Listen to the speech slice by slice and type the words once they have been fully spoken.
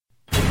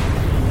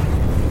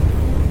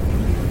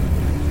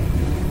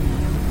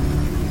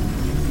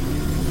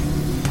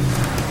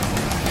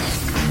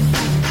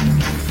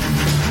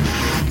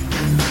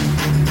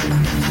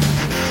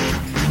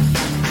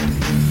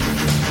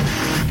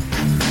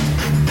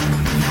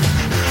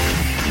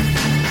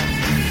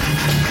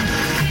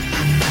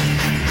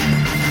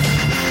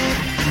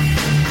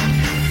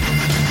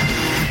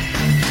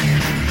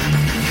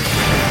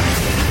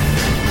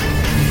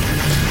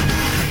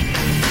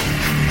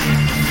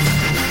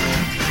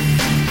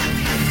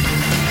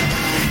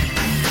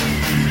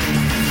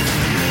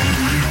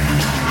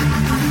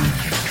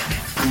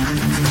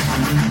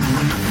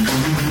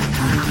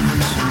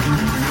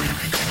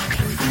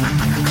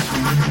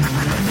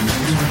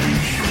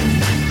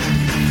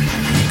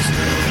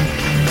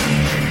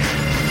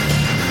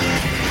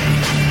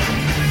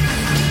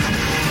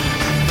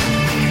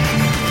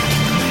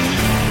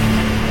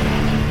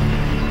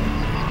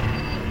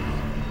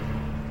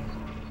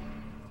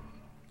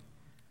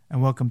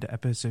welcome to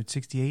episode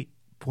 68,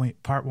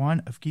 part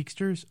 1 of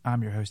Geeksters.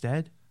 I'm your host,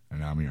 Ed.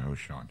 And I'm your host,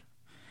 Sean.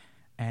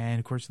 And,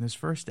 of course, in this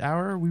first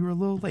hour, we were a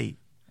little late.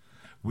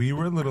 We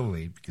were a little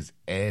late because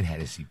Ed had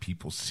to see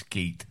people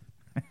skate.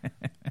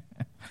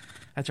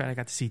 That's right. I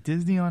got to see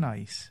Disney on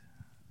Ice.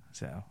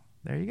 So,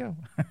 there you go.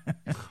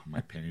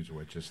 My panties are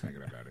wet just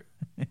thinking about it.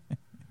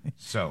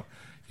 So,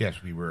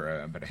 yes, we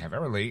were about a half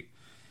hour late,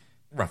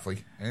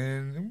 roughly.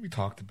 And then we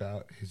talked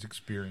about his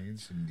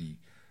experience and the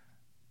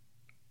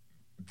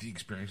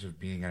experience of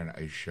being at an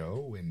ice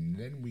show. And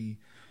then we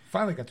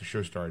finally got the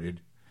show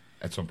started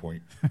at some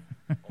point.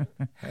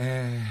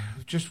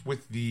 Just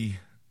with the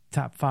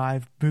top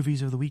 5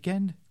 movies of the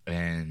weekend.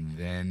 And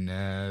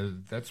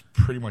then that's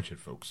pretty much it,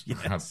 folks. Yes.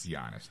 I'll be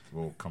honest.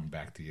 We'll come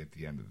back to you at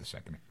the end of the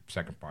second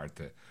part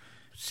to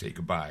say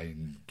goodbye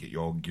and get you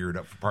all geared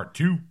up for part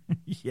 2.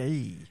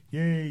 Yay.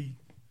 Yay.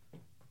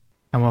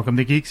 And welcome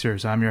to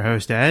Geeksters. I'm your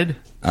host, Ed.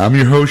 I'm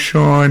your host,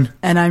 Sean.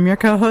 And I'm your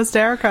co-host,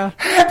 Erica.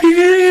 Happy New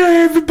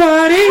Year,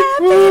 everybody.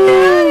 Happy New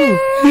Year.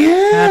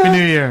 Yeah. Happy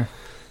New Year.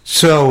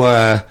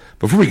 So,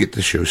 before we get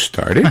the show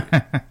started,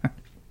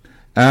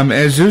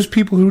 as those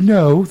people who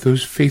know,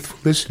 those faithful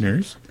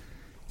listeners,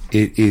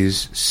 it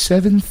is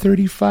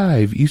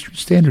 7:35 Eastern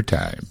Standard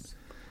Time.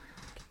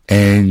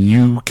 And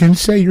you can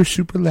say you're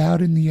super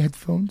loud in the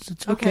headphones.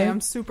 It's okay. Okay,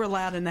 I'm super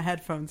loud in the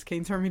headphones. Can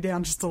you turn me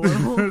down just a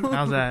little?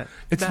 How's that?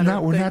 It's Better,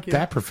 not. We're thank not you.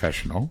 that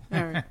professional.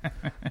 All right.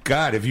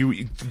 God, it's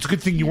a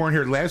good thing you weren't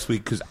here last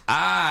week because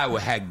I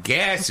had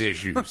gas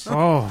issues.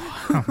 Oh,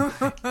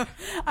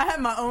 I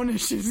had my own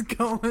issues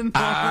going on.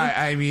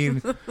 I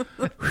mean,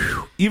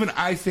 even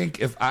I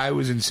think if I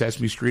was in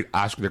Sesame Street,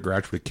 Oscar the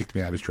Grouch would have kicked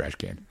me out of his trash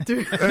can.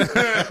 Dude,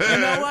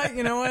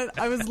 you know what?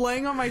 I was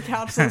laying on my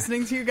couch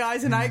listening to you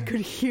guys, and I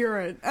could hear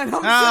it. And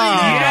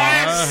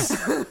I'm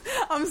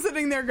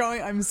sitting there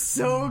going, I'm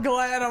so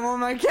glad I'm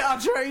on my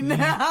couch right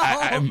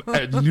now.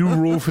 A new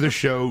rule for the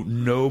show: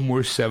 no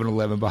more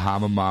 7-Eleven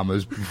Bahama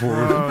Mamas before.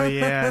 oh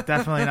yeah,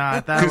 definitely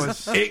not. That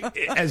was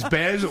As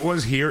bad as it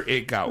was here,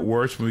 it got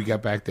worse when we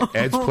got back to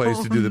Ed's place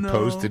to do the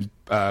post and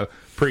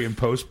pre and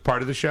post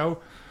part of the show.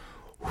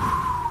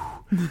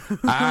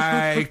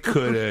 I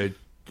could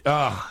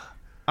have.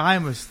 I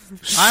almost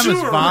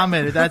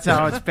vomited. That's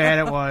how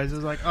bad it was. It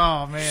was like,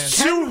 oh man.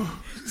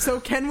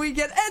 So can we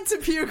get Ed to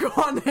puke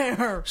on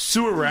there?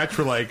 Sewer rats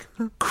were like,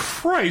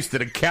 Christ,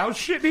 did a cow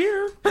shit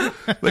here?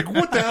 Like,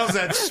 what the hell's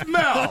that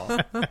smell?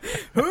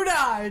 Who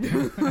died?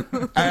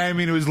 I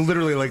mean, it was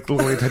literally like the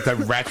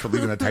rats were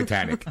leaving the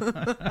Titanic.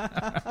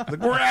 Like,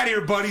 we're out of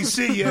here, buddy.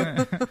 See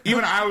ya.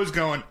 Even I was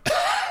going,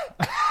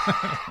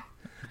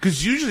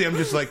 because usually I'm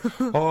just like,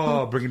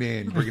 oh, bring it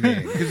in.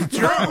 Because it's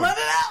your own. Let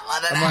it out.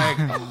 I'm like,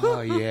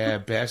 oh, yeah,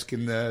 bask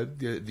in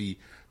the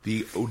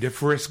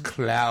odoriferous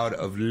cloud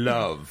of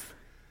love.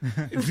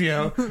 You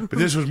know, but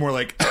this was more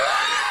like.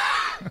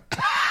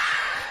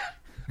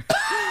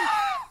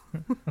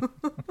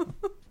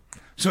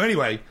 So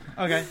anyway,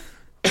 Okay.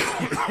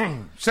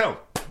 so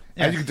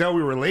as you can tell,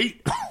 we were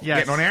late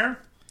getting on air.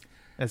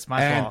 That's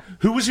my And fault.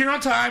 who was here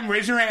on time?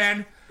 Raise your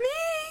hand.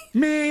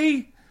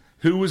 Me.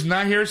 Who was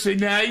not here? Say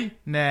nay.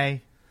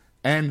 Nay.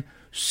 And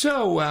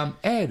so,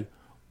 Ed,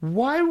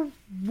 why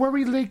were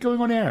we late going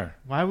on air?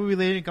 Why were we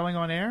late going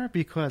on air?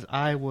 Because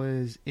I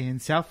was in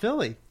South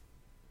Philly.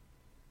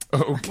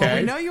 Okay. Well,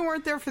 we know you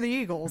weren't there for the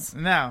Eagles.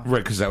 No.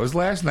 Right, because that was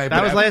last night.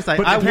 That was last night.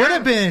 I would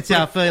have been in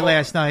South Philly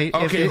last night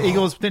if okay. the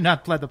Eagles did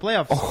not play the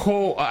playoffs.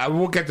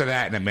 We'll get to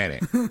that in a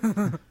minute.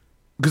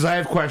 Because I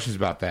have questions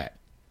about that.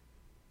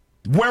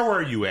 Where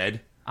were you, Ed?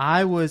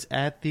 I was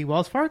at the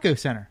Wells Fargo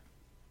Center.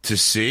 To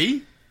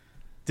see?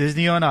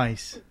 Disney on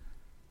Ice.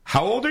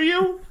 How old are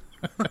you?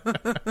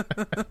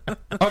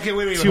 Okay,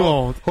 wait. Too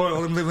old. Hold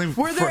on, let me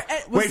Was there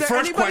first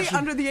anybody question.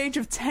 under the age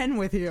of 10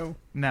 with you?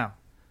 No.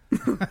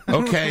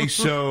 Okay,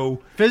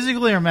 so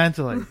Physically or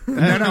mentally?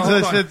 no,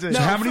 hold on. So No,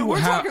 how many? we're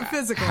talking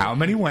physical. How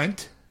many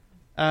went?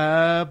 3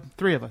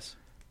 of us.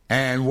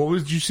 And what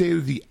would you say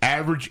the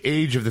average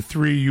age of the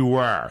 3 you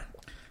were?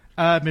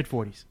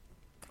 Mid-40s.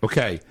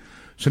 Okay,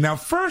 so now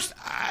first,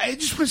 I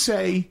just want to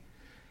say,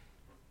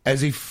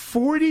 as a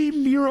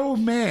 40-year-old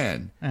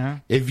man,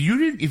 if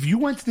you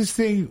went to this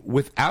thing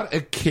without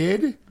a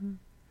kid,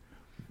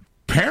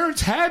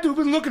 parents had to have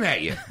been looking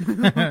at you.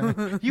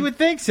 You would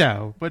think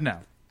so, but no.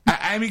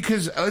 I mean,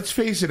 because let's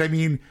face it. I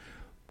mean,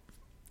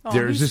 Oh,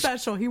 there's he's this.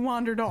 special. He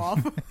wandered off.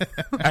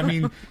 I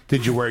mean,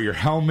 did you wear your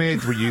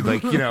helmet? Were you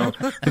like,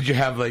 did you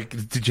have like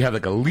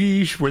a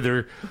leash? Were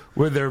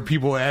there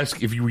people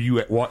ask if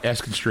you were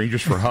asking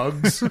strangers for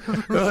hugs?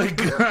 Like,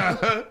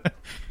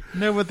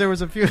 No, but there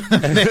was a few.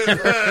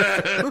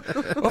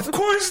 of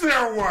course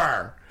there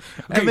were.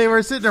 And they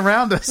were sitting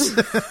around us.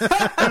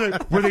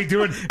 Were they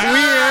doing?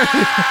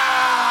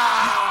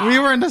 We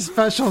were in the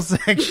special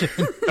section.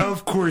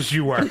 Of course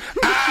you were.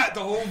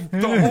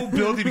 The whole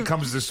building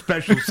becomes the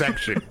special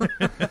section.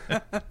 Look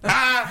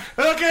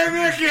at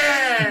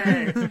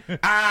Mickey.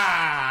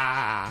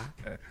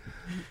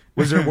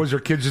 Was there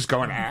kids just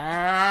going?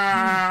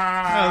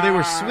 Oh, they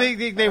were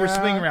swinging. They were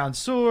swinging around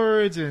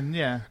swords and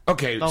yeah.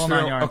 Okay, the whole so,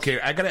 9 yards. okay,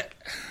 I gotta.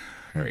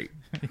 All right,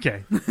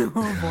 Okay.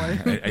 Oh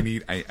boy. I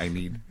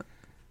need.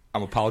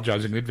 I'm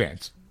apologizing in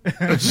advance.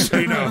 Just so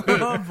you know.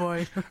 Oh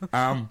boy.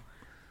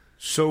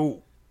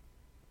 So,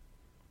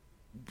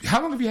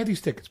 how long have you had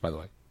these tickets, by the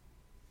way?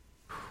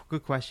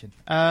 Good question.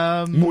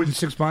 More than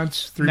 6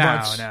 months? 3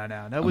 months? No.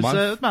 That A was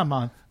month? about a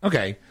month.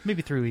 Okay.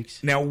 Maybe 3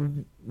 weeks. Now,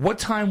 what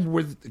time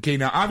were... Okay,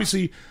 now,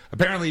 obviously,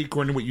 apparently,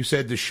 according to what you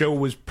said, the show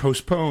was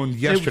postponed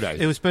yesterday.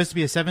 It was supposed to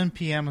be at 7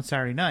 p.m. on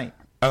Saturday night.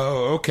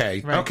 Oh,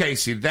 okay. Right. Okay,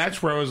 see,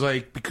 that's where I was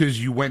like, because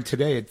you went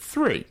today at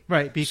 3.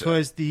 Right,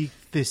 because the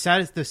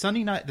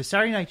Saturday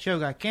night show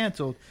got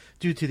canceled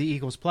due to the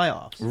Eagles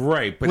playoffs.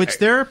 Right, but... Which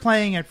they're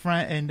playing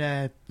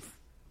at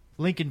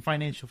Lincoln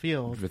Financial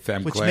Field, With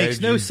them which glad makes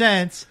no you-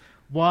 sense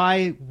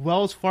why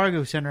Wells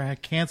Fargo Center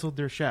had canceled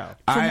their show.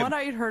 From what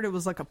I had heard, it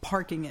was like a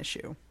parking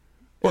issue.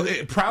 Well,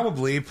 it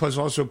probably, plus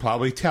also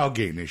probably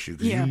tailgating issue.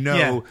 Because Yeah. you know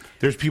Yeah.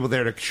 there's people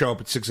there to show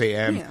up at 6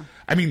 a.m. Yeah.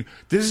 I mean,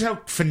 this is how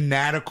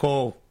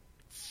fanatical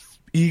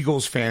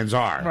Eagles fans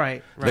are.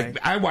 Right. Like,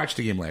 I watched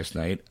the game last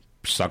night.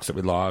 Sucks that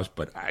we lost,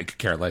 but I could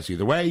care less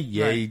either way.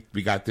 Yay, Right.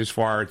 we got this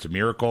far. It's a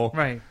miracle.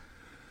 Right.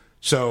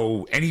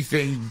 So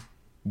anything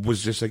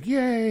was just like,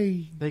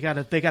 yay. They got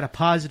a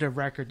positive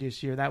record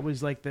this year. That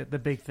was like the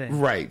big thing.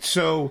 Right.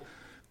 So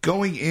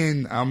going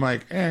in, I'm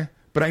like,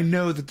 but I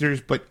know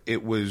that but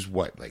it was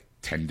what, like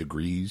 10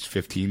 degrees,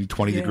 15,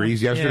 20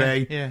 degrees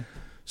yesterday. Yeah.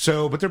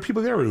 So, but there are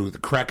people there who at the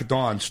crack of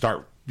dawn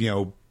start,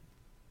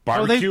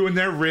 barbecuing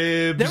their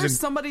ribs. There was and-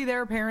 somebody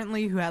there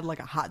apparently who had like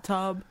a hot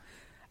tub.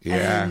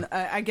 Yeah. And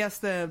I guess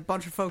the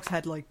bunch of folks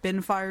had like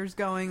bin fires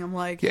going. I'm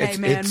like, Yeah, hey it's-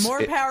 man, it's-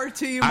 more it- power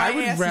to you. I My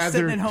would ass is rather-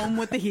 sitting at home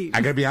with the heat.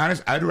 I gotta be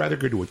honest, I'd rather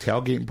go to a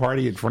tailgating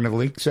party in front of the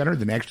Link Center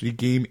than actually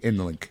game in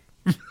the Link.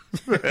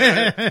 Well,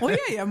 yeah,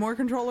 you have more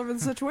control over the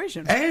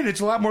situation. And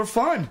it's a lot more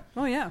fun.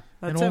 Oh yeah, It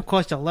that's won't it.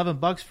 cost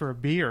 $11 for a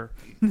beer.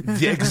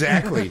 Yeah,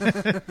 exactly.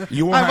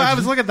 You won't I have-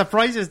 was looking at the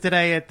prices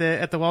today at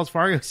the Wells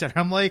Fargo Center.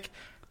 I'm like,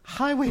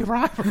 highway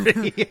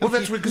robbery. Well,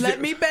 that's because Let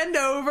me bend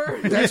over.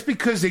 That's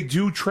because they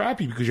do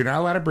trap you because you're not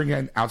allowed to bring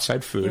in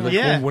outside food. Like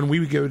Yeah. when we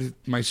would go to,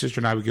 my sister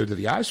and I would go to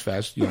the Oz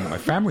Fest, my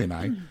family and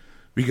I,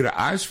 we go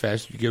to Oz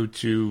Fest, you go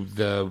to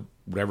the,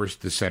 whatever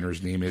the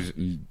center's name is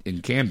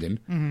in Camden.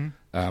 Mm-hmm.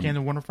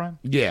 Camden Waterfront?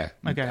 Yeah.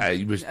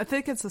 Okay. It was, I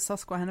think it's the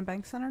Susquehanna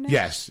Bank Center now.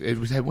 yes. It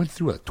was, I went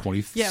through like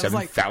Yeah, it was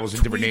like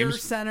 27,000 different Tweeter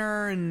names.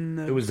 Center and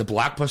It was the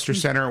Blockbuster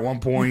Center at one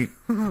point.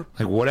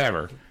 Like,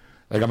 whatever.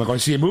 Like, am I going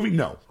to see a movie?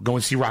 No. Go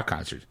and see rock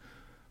concerts.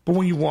 But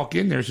when you walk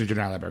in there, since you're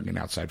not allowed to bring in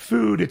outside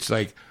food, it's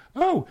like,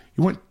 oh,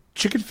 you want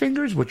chicken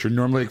fingers, which are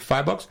normally like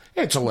 $5?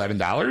 Yeah, it's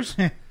 $11.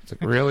 It's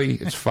like, really?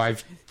 It's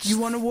 $5? You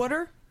want a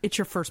water? It's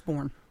your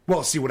firstborn.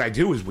 Well, see, what you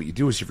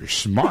do is if you're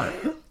smart,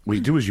 what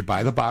you do is you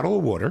buy the bottle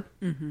of water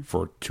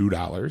for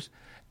 $2,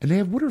 and they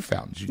have water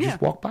fountains. You Yeah.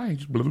 just walk by and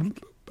just blah, blah, blah,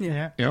 blah.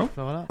 Yeah. You know?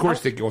 Fill it up. Of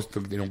course, they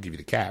don't give you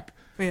the cap.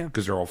 Yeah.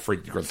 Because they're all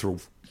afraid you're going to throw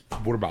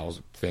water bottles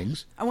at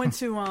things. I went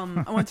to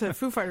a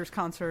Foo Fighters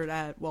concert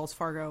at Wells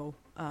Fargo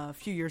a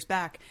few years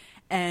back,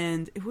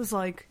 and it was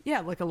like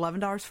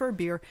 $11 for a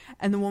beer,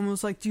 and the woman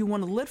was like, "Do you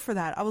want a lid for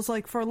that?" I was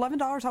like, "For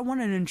 $11, I want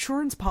an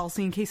insurance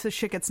policy in case this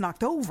shit gets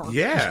knocked over."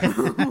 Yeah.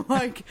 I'm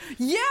like,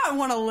 yeah, I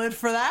want a lid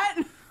for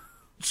that.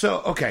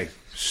 So, okay.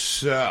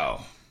 So,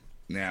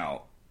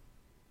 now,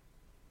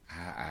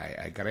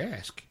 I got to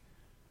ask.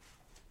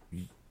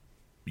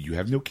 You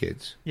have no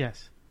kids.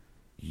 Yes.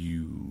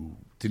 You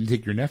didn't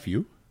take your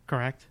nephew.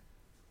 Correct.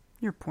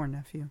 Your poor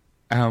nephew.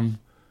 Yeah, No,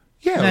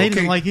 he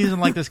okay. doesn't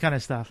like this kind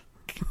of stuff.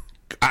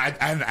 I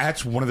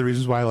that's one of the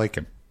reasons why I like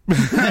him.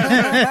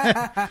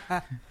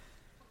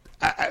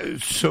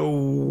 So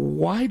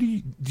why do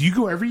you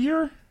go every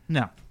year?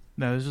 No,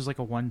 this was like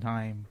a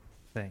one-time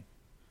thing.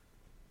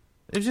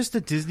 It was just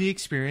a Disney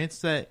experience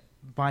that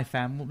my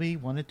family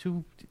wanted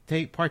to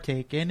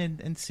partake in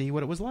and see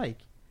what it was like.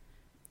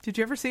 Did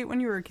you ever see it when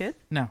you were a kid?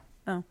 No,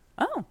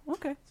 Oh,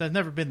 okay. so I've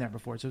never been there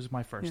before, so it was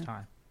my first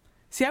time.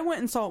 See, I went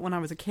and saw it when I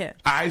was a kid.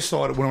 I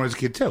saw it when I was a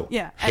kid too.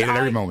 Yeah, hated and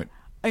every moment.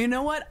 You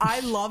know what? I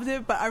loved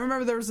it, but I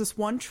remember there was this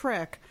one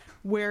trick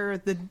where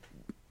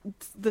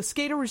the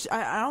skater was.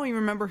 I don't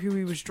even remember who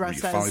he was You dressed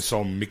finally as.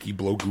 saw Mickey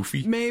blow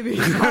Goofy. Maybe.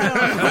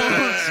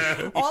 I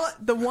don't know.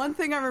 The one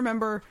thing I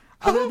remember,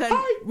 other than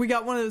we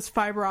got one of those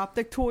fiber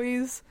optic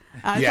toys.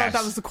 I Yes. thought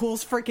that was the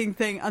coolest freaking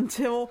thing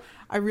until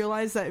I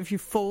realized that if you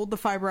fold the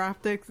fiber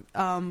optic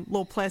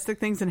little plastic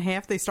things in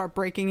half, they start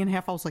breaking in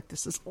half. I was like,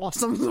 this is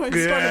awesome. So I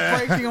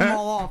started breaking them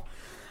all off.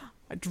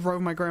 I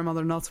drove my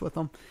grandmother nuts with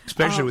them.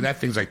 Especially when that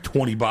thing's like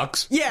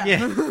 $20.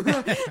 Yeah.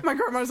 My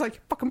grandma was like,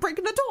 fucking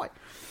breaking the toy.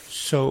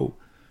 So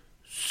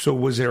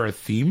was there a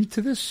theme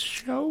to this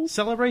show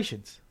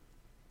Celebrations,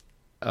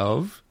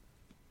 of?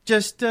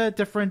 just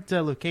different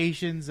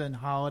locations and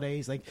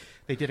holidays. Like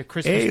they did a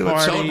Christmas Hey, party.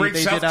 let's celebrate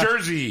they South did a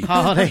Jersey.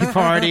 holiday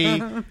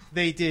party.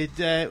 They did.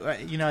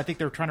 I think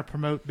they were trying to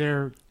promote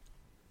their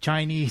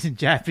Chinese and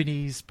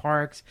Japanese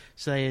parks.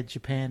 So they had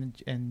Japan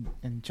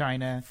and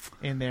China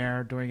in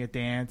there during a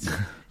dance.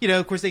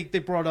 Of course, they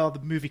brought all the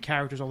movie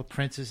characters, all the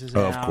princesses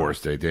out. Of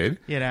course they did.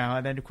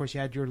 And then, of course,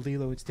 you had your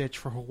Lilo and Stitch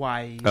for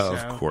Hawaii.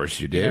 Of course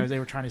you did. They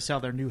were trying to sell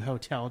their new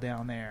hotel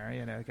down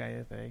there, kind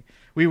of thing.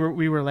 We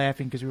were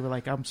laughing because we were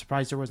like, I'm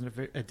surprised there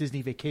wasn't a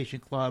Disney Vacation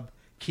Club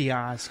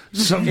kiosk.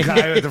 Some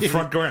guy at the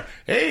front going,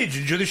 hey, did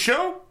you enjoy the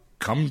show?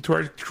 Come to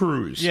our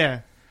cruise.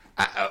 Yeah.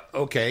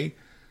 Okay.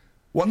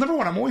 Well, number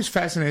one, I'm always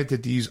fascinated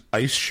that these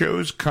ice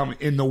shows come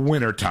in the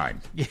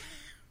wintertime.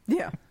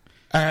 Yeah.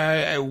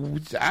 I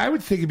would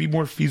think it'd be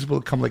more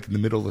feasible to come like in the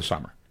middle of the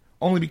summer.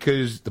 Only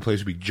because the place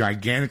would be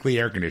gigantically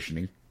air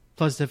conditioning.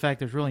 Plus the fact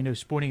there's really no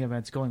sporting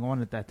events going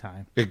on at that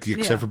time.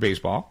 Except for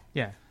baseball.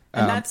 Yeah.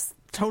 And that's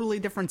totally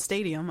different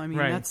stadium. I mean,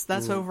 Right.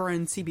 that's over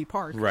in CB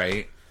Park.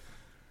 Right.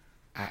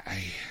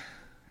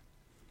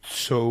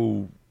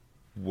 So,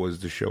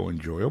 was the show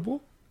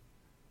enjoyable?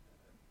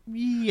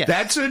 Yes.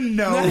 That's a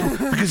no,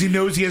 because he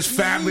knows he has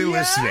family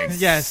listening.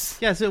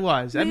 Yes, it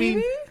was.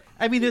 Maybe?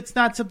 I mean, it's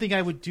not something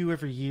I would do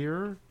every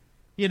year,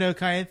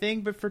 kind of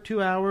thing. But for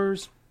 2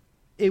 hours,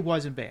 it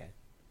wasn't bad.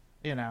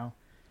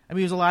 I mean,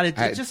 it was a lot of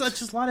it's just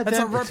a lot of. That's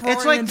them. a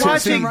It's like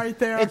watching right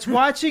there. It's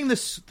watching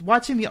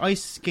the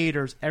ice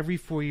skaters every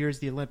 4 years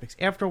of the Olympics.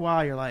 After a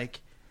while, you're like,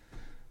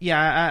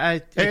 yeah,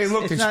 Hey,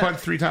 look, they spun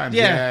 3 times.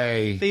 Yeah,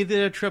 Yay. they did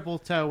a triple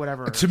toe,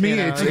 whatever. To me,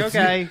 it's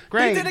okay,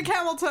 great. They did a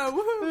camel toe.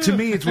 Woohoo. To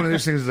me, it's one of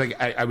those things. Like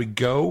I would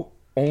go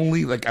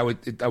only like I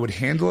would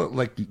handle it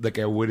like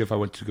I would if I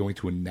went to going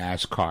to a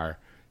NASCAR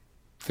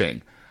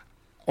thing.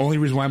 Only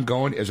reason why I'm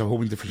going is I'm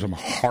hoping for some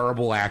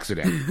horrible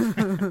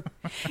accident.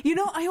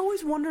 I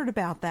always wondered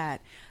about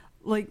that.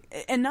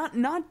 Like, and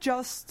not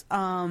just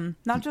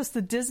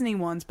the Disney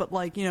ones, but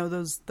like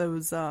those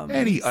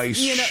Any ice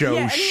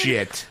show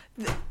shit.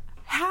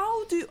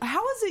 How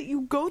is it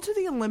you go to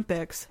the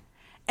Olympics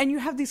and you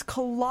have these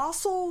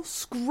colossal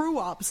screw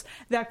ups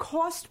that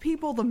cost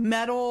people the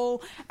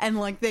medal, and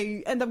like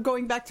they end up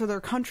going back to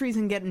their countries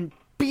and getting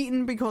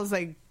beaten because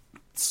they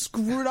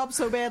screwed up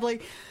so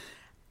badly,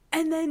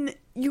 and then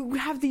you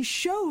have these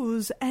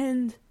shows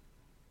and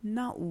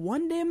not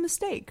one damn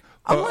mistake.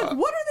 I'm like,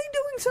 what are they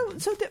doing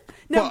so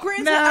now,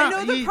 granted, I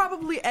know they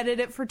probably edit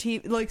it for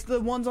TV. Like, the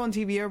ones on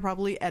TV are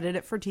probably edit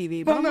it for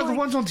TV. But Well, no, the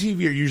ones on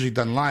TV are usually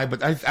done live,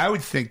 but I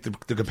would think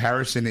the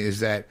comparison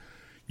is that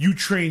you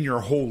train your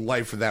whole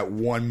life for that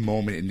one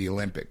moment in the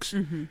Olympics.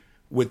 Mm-hmm.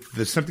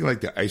 With something like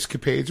the Ice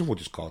Capades, and we'll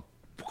call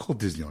it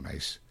Disney on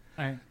Ice.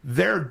 Right.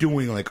 They're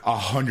doing like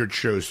 100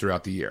 shows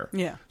throughout the year.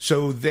 Yeah.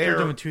 So They're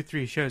doing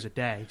 2-3 shows a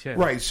day, too.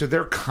 Right, so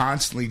they're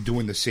constantly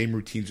doing the same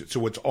routines,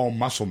 so it's all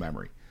muscle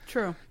memory.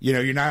 True.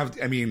 You're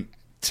not, I mean,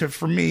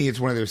 for me, it's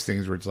one of those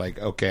things where it's like,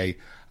 okay,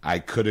 I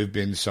could have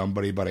been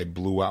somebody, but I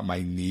blew out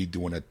my knee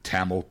doing a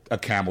camel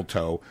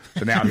toe.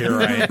 So now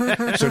here I am.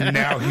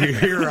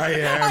 Here I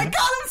am. I got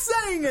him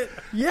saying it.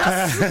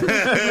 Yes.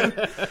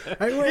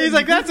 He's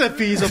like, that's a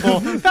feasible.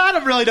 I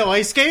don't really know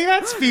ice skating.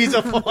 That's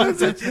feasible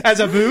as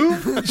a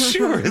move.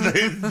 Sure.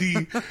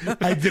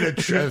 I did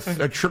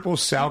a triple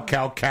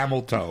Sal-Cal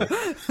camel toe.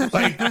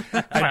 Like,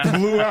 I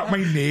blew out my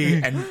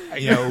knee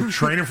and,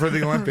 training for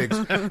the Olympics,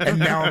 and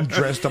now I'm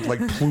dressed up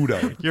like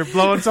Pluto. You're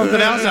blowing something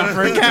else out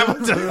for a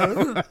camel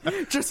toe.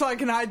 Just so I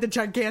can hide the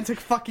gigantic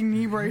fucking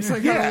knee brace I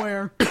gotta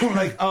wear.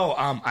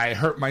 I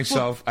hurt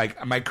myself.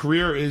 My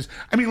career is,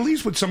 at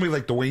least with somebody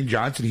like Dwayne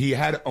Johnson, he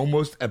had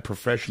almost a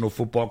professional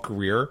football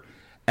career,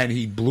 and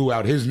he blew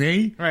out his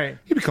knee. Right.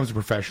 He becomes a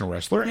professional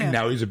wrestler, and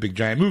now he's a big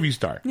giant movie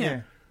star.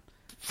 Yeah.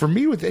 For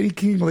me, with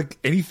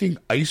anything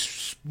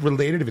ice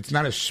related, if it's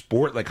not a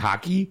sport like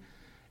hockey,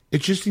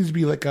 it just needs to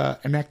be like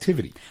an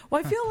activity.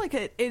 Well, I feel like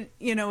it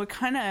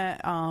kind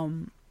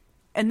of,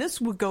 and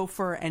this would go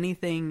for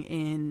anything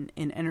in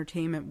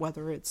entertainment,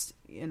 whether it's,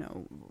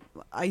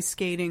 ice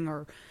skating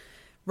or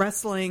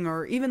wrestling,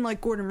 or even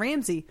like Gordon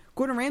Ramsay.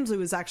 Gordon Ramsay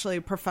was actually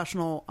a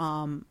professional,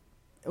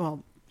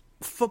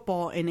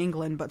 football in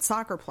England, but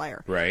soccer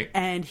player. Right.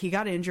 And he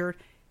got injured.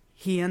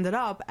 He ended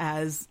up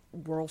as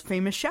world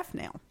famous chef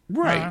now.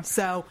 Right.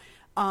 So,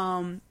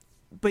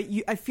 but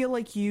I feel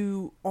like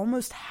you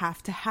almost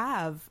have to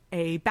have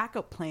a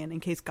backup plan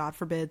in case, God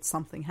forbid,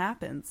 something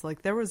happens.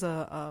 Like, there was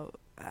I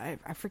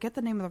forget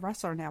the name of the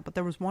wrestler now, but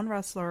there was one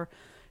wrestler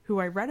who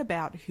I read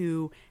about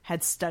who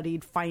had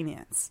studied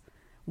finance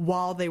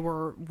while they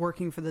were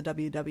working for the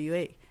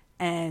WWE.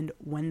 And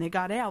when they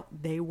got out,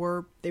 they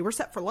were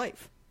set for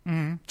life.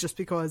 Mm-hmm. Just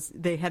because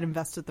they had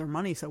invested their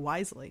money so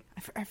wisely.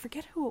 I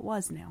forget who it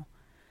was now.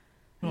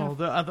 Well,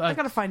 I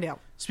gotta find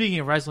out. Speaking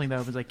of wrestling, though,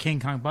 it was like King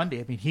Kong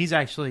Bundy. He's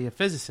actually a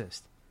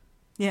physicist.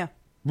 Yeah.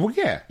 Well,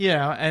 yeah.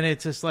 And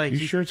it's just like... You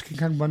sure it's King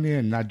Kong Bundy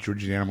and not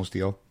George the Animal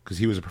Steel? Because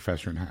he was a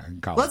professor in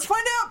college. Let's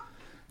find out!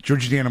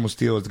 George the Animal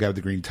Steel is the guy with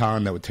the green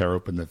tongue that would tear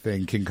open the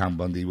thing. King Kong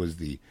Bundy was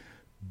the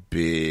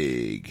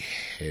big,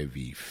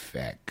 heavy,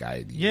 fat guy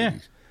in the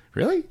 80s.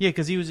 Really? Yeah,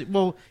 because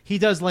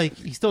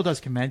he still does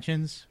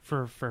conventions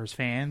for his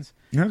fans.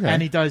 Okay.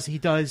 And he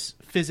does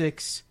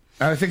physics.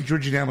 I think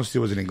George the Animal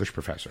Steel was an English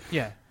professor.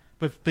 Yeah.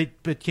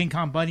 But King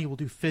Kong Bundy will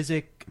do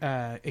physic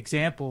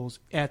examples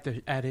at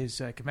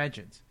his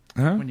conventions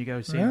Huh? when you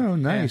go see Oh,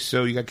 him. nice. Yeah.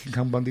 So you got King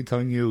Kong Bundy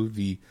telling you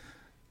the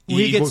Well,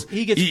 he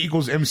gets E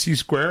equals MC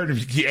squared. And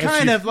he asks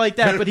kind you- of like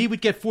that, but he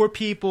would get 4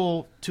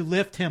 people to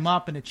lift him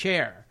up in a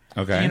chair.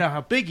 Okay. You know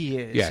how big he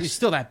is. Yes. He's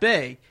still that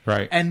big.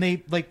 Right. And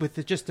they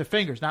with just their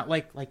fingers, not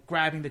like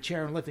grabbing the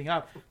chair and lifting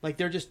up. Like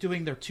they're just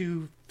doing their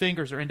 2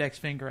 fingers, their index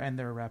finger and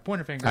their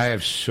pointer finger. I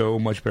have so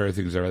much better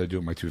things I'd rather do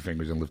with my 2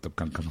 fingers than lift up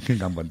King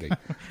Kong Bundy.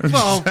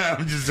 Well-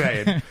 I'm just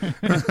saying.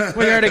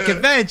 When you're at a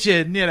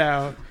convention, you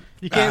know,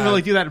 you can't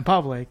really do that in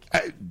public.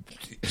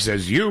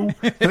 Says you.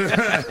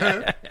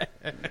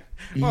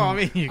 Well,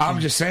 I mean, I'm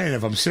just saying,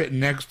 if I'm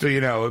sitting next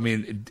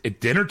to, at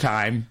dinner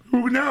time,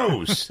 who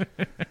knows?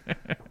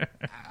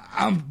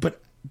 But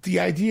the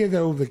idea,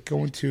 though, like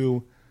going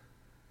to,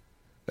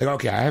 like,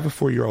 okay, I have a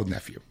 4-year-old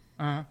nephew.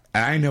 Uh-huh.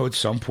 And I know at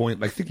some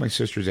point, like, I think my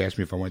sisters asked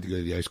me if I wanted to go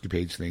to the Ice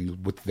Capades thing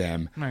with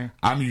them. Right.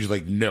 I'm usually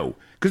like, no.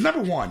 Because,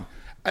 number one,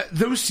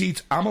 those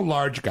seats, I'm a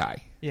large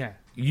guy. Yeah.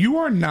 You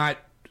are not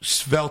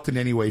svelte in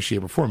any way,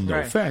 shape, or form. No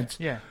Right. offense.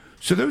 Yeah.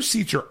 So those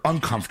seats are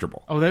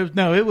uncomfortable. Oh,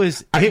 it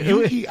was.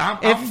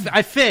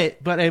 I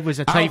fit, but it was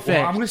a tight fit.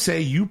 Well, I'm going to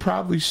say you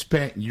probably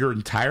spent your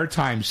entire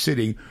time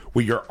sitting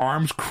with your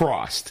arms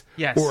crossed.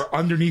 Yes. Or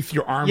underneath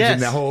your arms Yes. in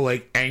that whole,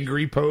 like,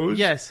 angry pose.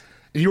 Yes.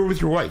 And you were with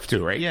your wife,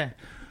 too, right? Yeah.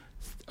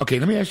 Okay,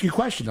 let me ask you a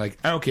question. Like,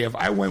 okay, if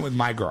I went with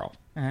my girl,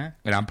 Uh-huh.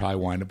 and I'm probably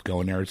wind up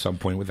going there at some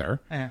point with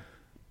her, Yeah.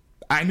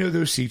 I know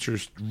those seats are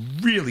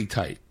really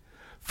tight.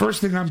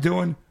 First thing I'm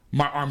doing,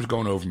 my arm's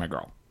going over my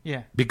girl.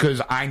 Yeah.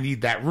 Because I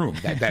need that room,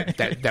 that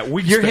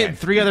wingspan. You're hitting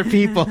 3 other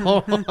people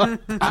Because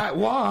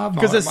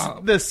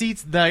because the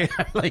seats are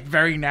like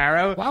very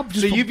narrow. Well,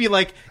 so you'd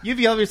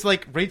be always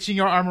like reaching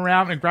your arm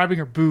around and grabbing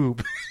her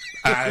boob.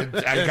 I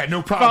got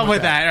no problem Problem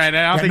with that, right?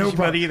 I don't Got think no she would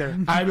problem. either.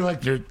 I'd be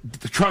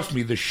like, trust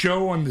me, the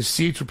show on the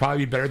seats would probably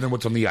be better than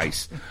what's on the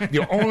ice.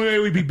 The only way it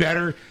would be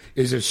better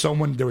is if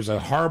there was a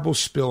horrible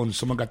spill and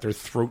someone got their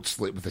throat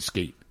slit with a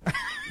skate.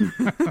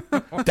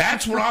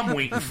 That's what I'm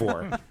waiting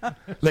for.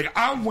 Like,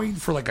 I'm waiting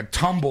for like a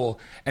tumble,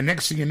 and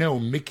next thing you know,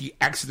 Mickey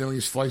accidentally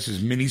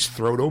slices Minnie's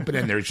throat open,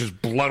 and there's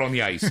just blood on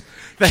the ice.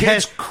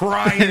 Kids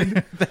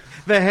crying.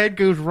 The head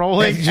goes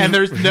rolling, and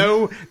there's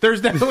no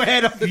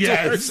head on the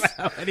Yes.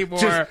 torso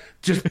anymore.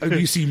 Just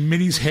you see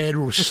Minnie's head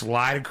will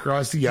slide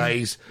across the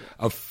ice,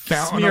 a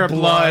fountain Smear of of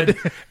blood,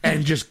 blood.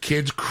 and just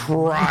kids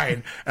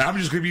crying. And I'm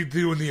just going to be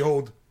doing the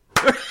old.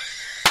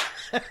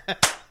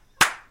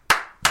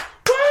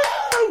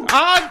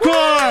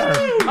 Encore!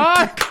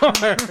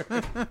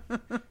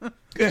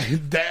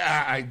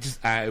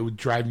 It would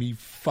drive me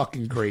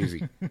fucking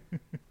crazy.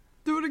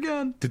 Do it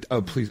again.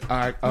 Oh, please.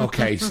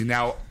 Okay, see,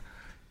 now,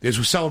 there's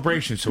a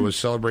celebration, so it's a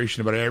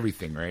celebration about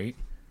everything, right?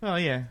 Oh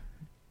yeah.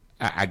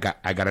 I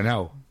got to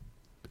know.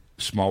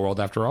 Small World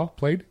After All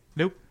played?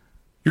 Nope.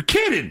 You're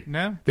kidding.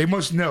 No. They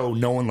must know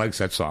no one likes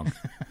that song.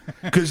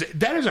 Because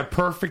that is a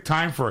perfect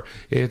time for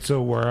It's a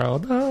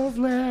World of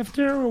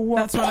Laughter.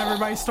 That's when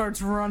everybody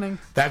starts running.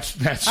 That's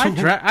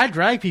I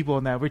drag people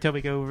in that every time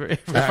we go over.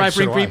 If I so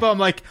bring do I. people, I'm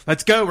like,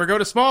 let's go. We're going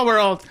to Small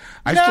World.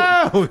 We're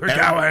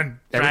going.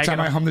 Every time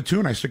I Dragging hum the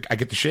tune, I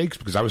get the shakes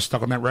because I was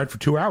stuck on that ride for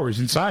 2 hours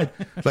inside.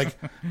 Like,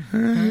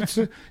 it's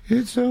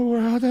a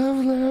world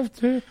of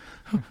laughter,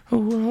 a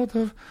world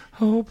of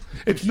hope.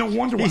 It's no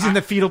wonder why He's in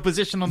the fetal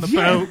position on the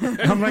Yeah. boat.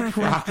 I'm like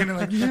rocking and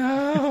like,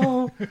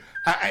 no.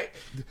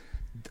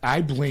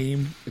 I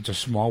blame It's a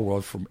Small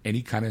World from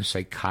any kind of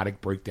psychotic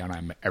breakdown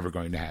I'm ever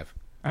going to have.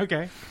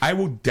 Okay. I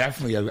will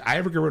definitely. If I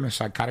ever go in a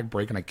psychotic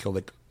break and I kill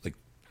like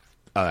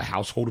a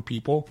household of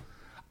people,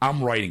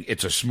 I'm writing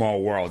 "It's a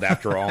Small World"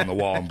 after all on the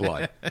wall in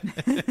blood,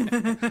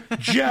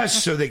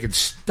 just so they can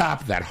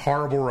stop that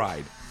horrible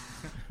ride.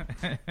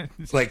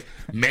 It's like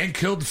man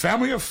killed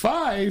family of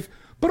 5.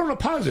 But on a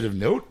positive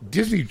note,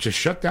 Disney just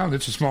shut down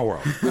It's a Small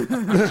World.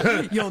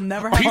 You'll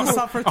never have to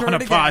suffer through On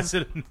it a again.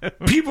 positive note.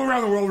 People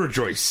around the world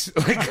rejoice.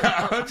 Like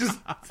just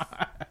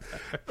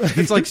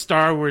It's like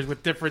Star Wars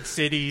with different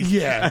cities.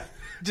 yeah.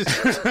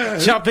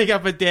 Just jumping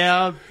up and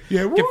down.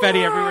 Yeah, Confetti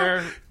whoa!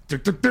 everywhere.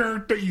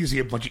 You see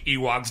a bunch of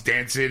Ewoks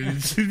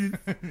dancing.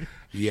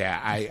 Yeah,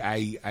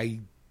 I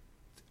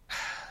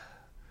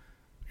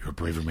you're a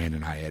braver man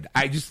than I had.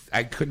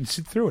 I couldn't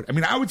sit through it. I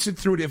mean, I would sit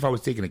through it if I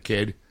was taking a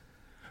kid,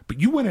 but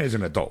you went as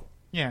an adult.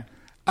 Yeah.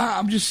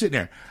 I'm just sitting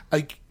there,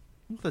 like,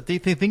 The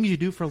things you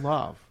do for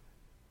love.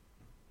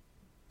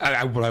 but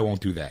I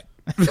won't do that.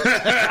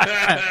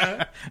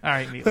 All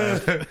right,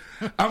 Meatloaf.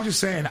 I'm just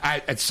saying,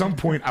 at some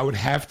point I would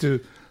have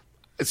to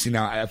see.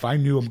 Now, if I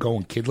knew I'm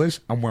going kidless,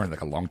 I'm wearing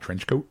like a long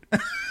trench coat.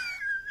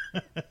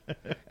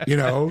 You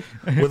know,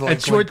 with like,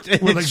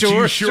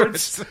 jean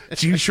shorts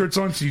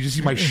on, so you just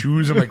see my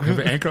shoes and like with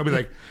the ankle. I'll be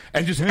like,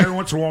 and just every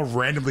once in a while,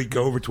 randomly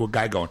go over to a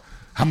guy going,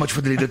 "How much for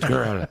the little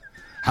girl?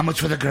 How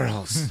much for the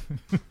girls?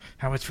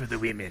 How much for the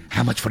women?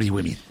 How much for the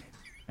women?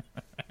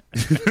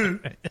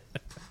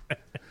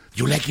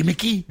 You like it,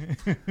 Mickey?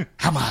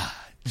 How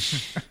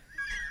much?"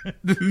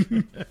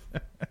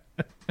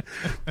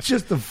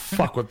 Just to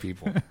fuck with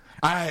people.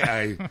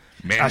 Man,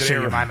 I'll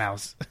show you my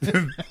mouse.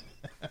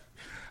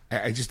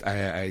 I just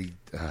I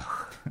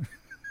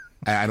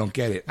don't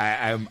get it.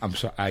 I'm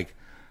sorry. I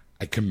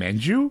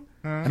commend you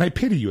and I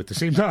pity you at the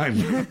same time.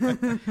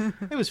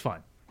 It was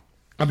fun.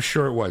 I'm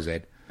sure it was,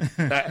 Ed.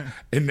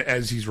 And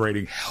as he's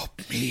writing,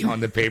 help me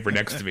on the paper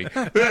next to me.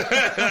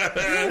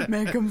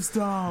 Make him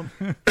stop.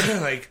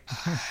 Like,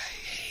 I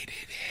hated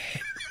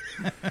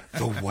it.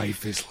 The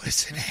wife is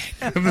listening.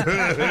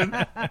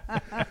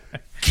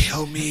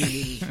 Kill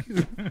me.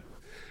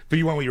 But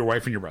you went with your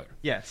wife and your brother.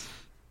 Yes.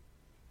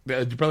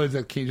 The brother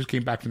that just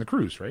came back from the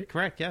cruise, right?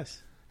 Correct,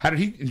 yes. How did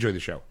he enjoy the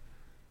show?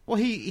 Well,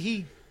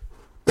 he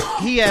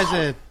has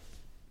a...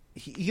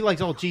 He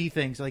likes all G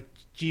things, like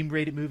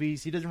G-rated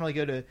movies. He doesn't really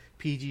go to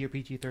PG or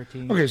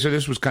PG-13. Okay, so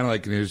this was kind of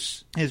like in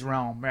his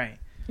realm, right?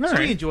 All so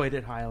right. he enjoyed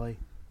it highly.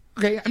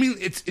 Okay, I mean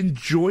it's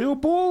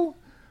enjoyable,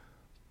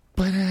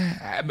 but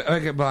I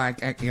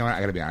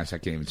gotta be honest, I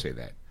can't even say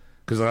that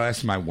because the last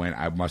time I went,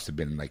 I must have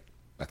been like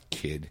a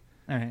kid,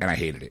 Right. and I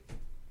hated it.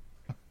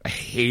 I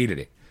hated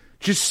it.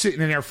 Just sitting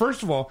in there.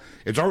 First of all,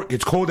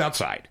 it's cold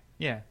outside.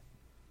 Yeah.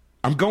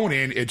 I'm going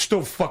in. It's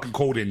still fucking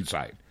cold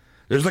inside.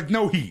 There's like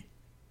no heat.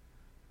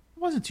 It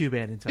wasn't too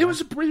bad inside. It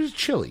was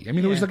chilly. I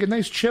mean, it was Yeah. like a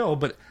nice chill,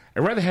 but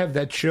I'd rather have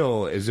that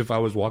chill as if I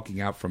was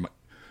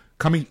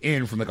coming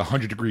in from like a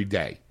 100-degree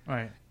day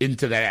Right.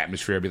 into that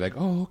atmosphere. I'd be like,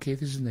 oh, okay,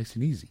 this is nice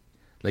and easy.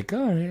 Like,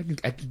 all right,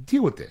 I can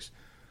deal with this.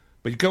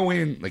 But you go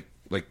in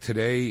like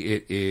today.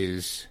 It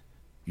is.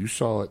 You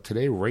saw it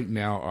today. Right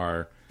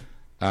now,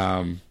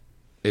 it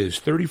is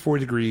 34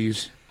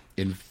 degrees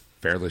in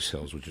Fairless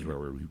Hills, which is where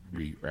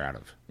we are out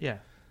of. Yeah.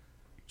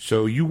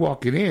 So you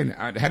walking in,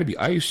 it had to be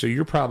ice, so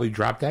you're probably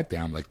dropped that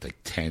down like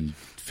 10,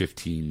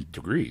 15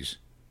 degrees.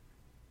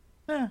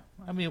 Yeah.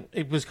 I mean,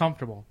 it was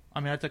comfortable.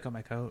 I mean, I took off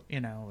my coat.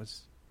 It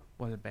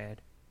wasn't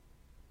bad.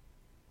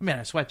 I mean,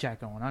 a sweat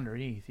jacket going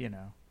underneath,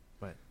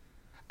 but.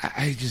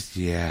 I just,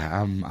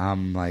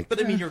 I'm like.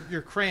 But I mean,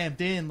 you're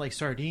crammed in like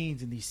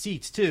sardines in these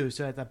seats too,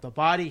 so that the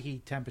body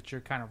heat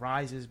temperature kind of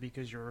rises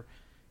because you're,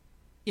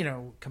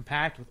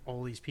 compact with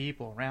all these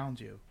people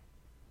around you.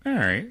 All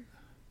right.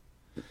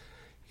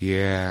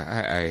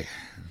 Yeah,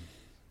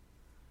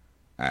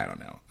 I don't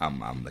know.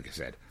 I'm like I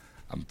said,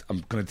 I'm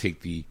gonna take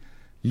the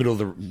middle of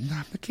the. No,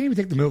 I can't even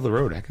take the middle of the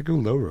road. I could go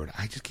low road.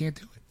 I just can't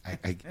do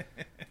it.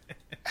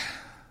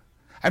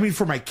 I mean,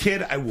 for my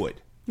kid, I would.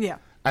 Yeah.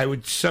 I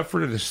would suffer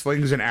the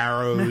slings and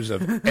arrows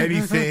of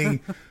anything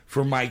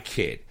for my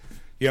kid,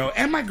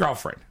 and my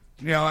girlfriend.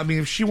 I mean,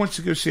 if she wants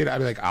to go see it, I'd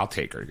be like, I'll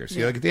take her to go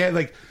see it. Like they had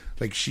like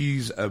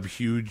she's a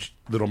huge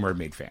Little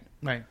Mermaid fan.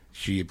 Right.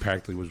 She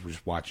practically was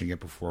just watching it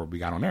before we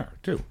got on air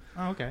too.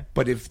 Oh, okay.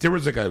 But if there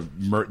was like a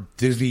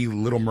Disney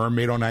Little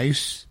Mermaid on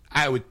ice,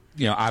 I would,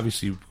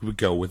 obviously would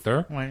go with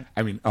her. Right.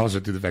 I mean, also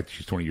due to the fact that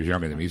she's 20 years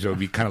younger than me, so it'd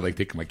be kind of like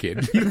taking my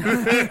kid.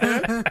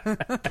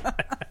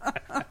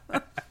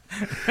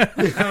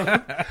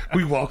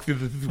 We walk through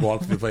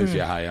the place.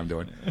 Yeah, hi, I'm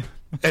doing.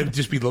 And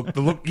just be the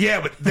look.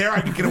 Yeah, but there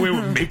I could get away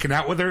with making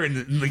out with her in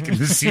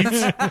the seats,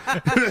 really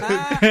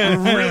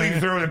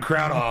throwing the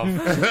crowd off.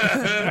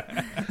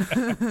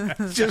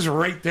 Just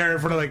right there in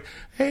front of like,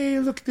 hey,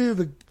 look,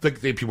 dude.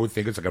 Like people would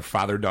think it's like a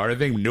father-daughter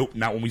thing. Nope,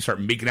 not when we start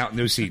making out in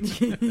those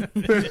seats.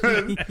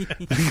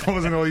 All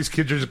of all these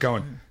kids are just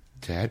going,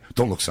 Dad,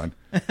 don't look, son,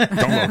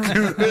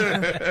 don't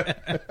look.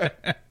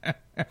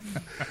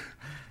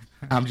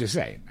 I'm just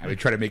saying. I would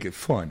try to make it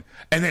fun,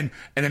 and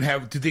then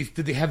have. Did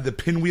they have the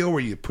pinwheel where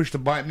you push the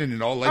button and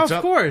it all lights up?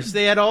 Of course,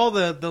 they had all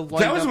the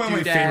light That was up one of my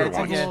doodads favorite and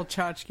ones. Little yeah.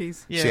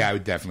 tchotchkes. Yeah. See, I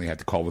would definitely have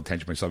to call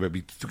attention to myself. I'd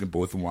be fucking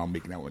both of them while I'm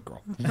making out with a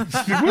girl.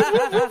 Because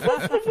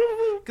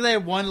they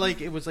had one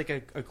it was like a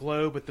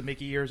globe with the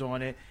Mickey ears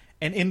on it,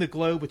 and in the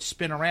globe would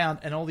spin around,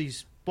 and all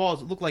these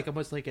balls. It looked like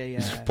almost like a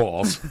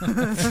Balls.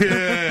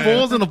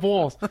 balls and the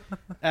balls.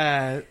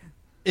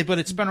 But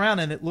it spun around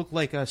and it looked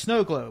like a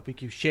snow globe. You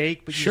could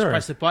shake, but you Sure. just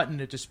press the button,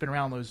 it just spin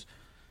around. Those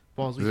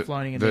balls would be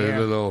floating in the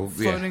air. little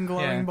Floating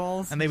glowing Yeah.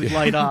 balls. And they would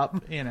light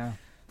up, Sure.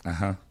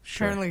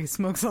 Apparently he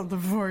smoked something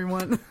before he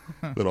went.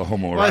 Little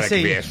homoerotic, Well, I if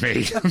you ask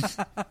me.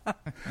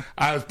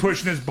 I was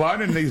pushing this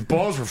button and these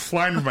balls were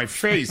flying in my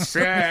face.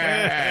 They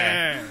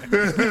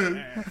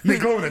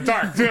glow in the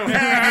dark too.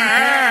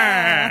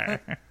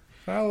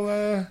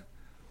 Well,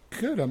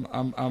 good.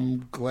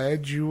 I'm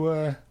glad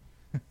you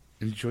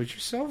enjoyed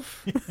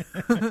yourself.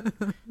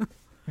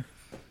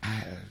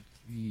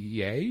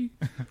 Yay.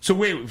 So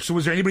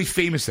was there anybody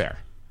famous there?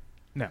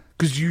 No.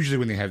 Because usually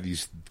when they have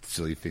these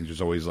silly things,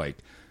 there's always like,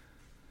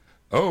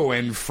 oh,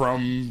 and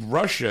from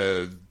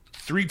Russia,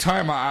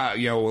 3-time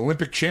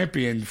Olympic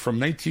champion from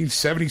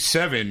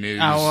 1977 is.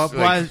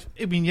 I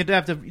mean, you'd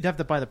have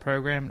to buy the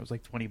program. It was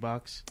like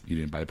 $20. You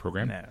didn't buy the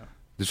program? No.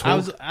 This I whole,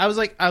 was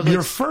like,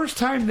 your first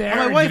time there,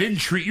 my and wife- you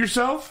didn't treat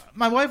yourself?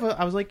 my wife.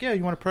 I was like, yeah,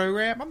 you want a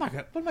program? What am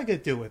I gonna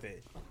do with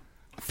it?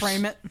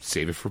 Frame it.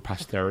 Save it for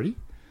posterity.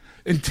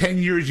 In 10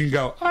 years, you can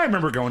go, I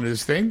remember going to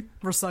this thing.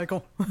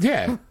 Recycle.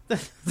 Yeah.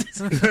 That's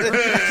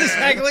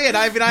exactly it.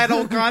 I mean, I had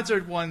old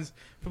concert ones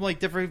from like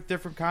different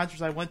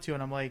concerts I went to,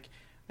 and I'm like,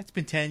 it's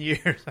been 10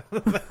 years.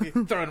 Throwing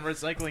a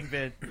recycling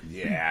bin.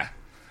 Yeah.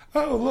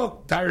 Oh,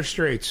 look, Dire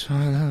Straits. Yeah,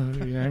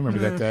 I remember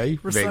that day.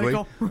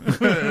 Recycle.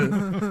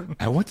 Vaguely.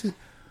 I want to...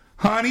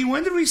 Honey,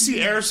 when did we see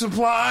Air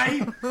Supply?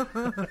 Are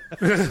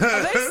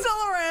they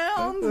still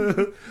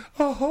around?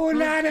 A whole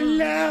lot of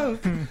love.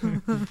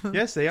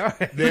 Yes, they are.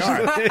 They are.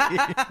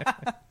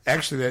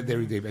 Actually, I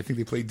think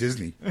they play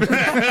Disney.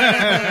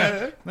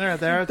 They're at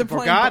the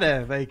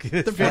Borgata. Like,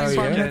 The playing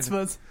bar yeah.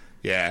 mitzvahs.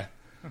 Yeah.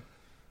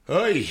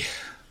 Oy.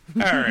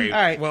 All right.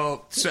 All right.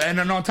 Well, so, and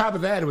then on top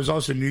of that, it was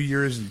also New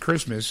Year's and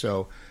Christmas.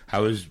 So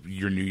how was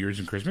your New Year's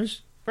and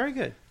Christmas? very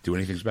good. Do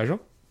anything special?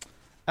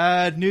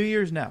 New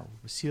Year's, no.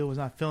 Seal was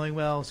not feeling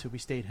well, so we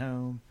stayed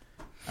home.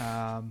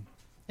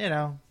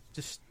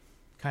 Just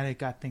kind of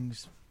got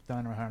things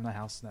done around the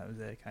house, and that was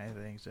it, kind of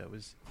thing. So it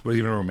was. Was it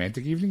even a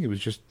romantic evening? It was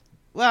just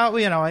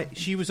Well,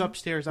 she was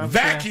upstairs. I was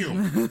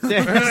vacuum.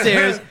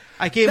 downstairs.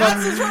 I came up.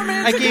 That's as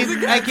romantic as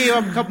it I came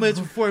up a couple minutes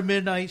before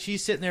midnight.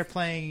 She's sitting there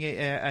playing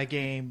a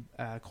game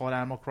called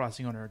Animal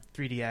Crossing on her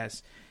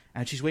 3DS,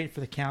 and she's waiting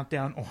for the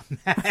countdown on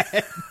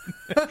that.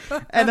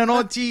 And then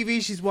on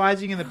TV, she's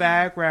watching in the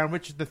background,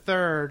 which is the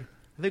third.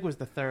 I think it was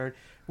the third,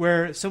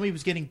 where somebody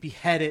was getting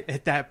beheaded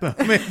at that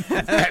moment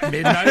At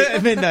midnight.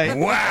 at midnight.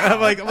 Wow.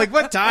 I'm like,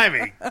 what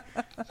timing?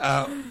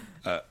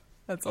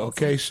 That's awesome.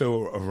 Okay,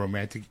 so a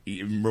romantic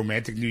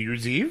New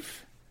Year's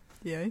Eve.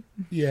 Yay.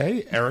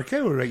 Yay,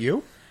 Erica. What about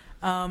you?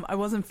 I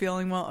wasn't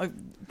feeling well.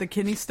 The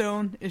kidney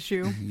stone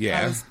issue.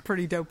 Yeah. I was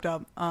pretty doped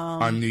up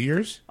On New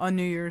Year's. on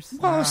New Year's.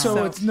 Well,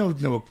 so it's no.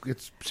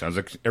 It sounds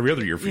like every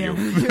other year for you.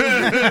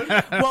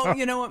 Well,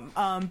 you know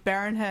what?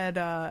 Barron had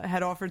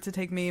offered to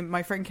take me.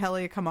 My friend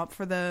Kelly had come up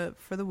for the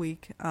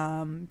week.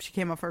 She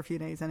came up for a few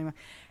days anyway,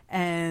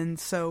 and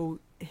so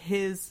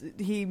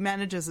he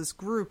manages this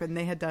group, and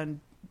they had done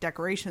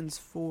decorations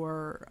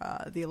for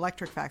the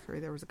Electric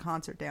Factory. There was a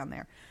concert down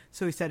there,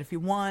 so he said, "If you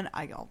want,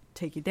 I'll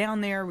take you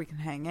down there. We can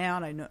hang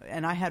out." I know,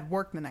 and I had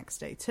work the next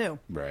day too.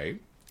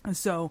 Right.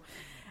 So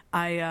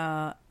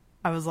I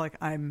was like,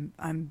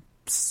 I'm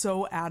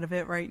so out of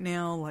it right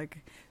now.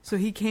 Like, so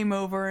he came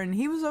over, and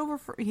he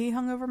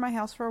hung over my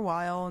house for a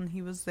while, and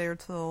he was there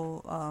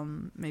till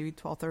maybe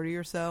 12:30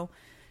 or so.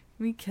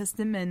 We kissed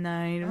at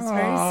midnight. It was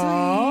very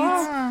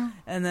sweet.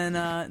 And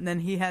then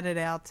he headed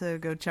out to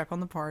go check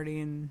on the party,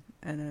 and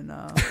then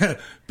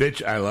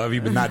Bitch, I love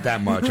you, but not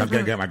that much. I'm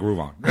gonna get my groove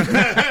on. and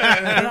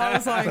I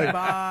was like,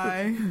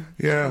 bye.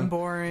 Yeah. I'm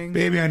boring.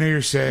 Baby, I know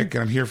you're sick,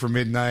 and I'm here for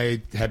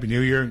midnight. Happy New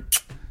Year.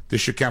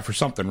 This should count for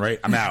something, right?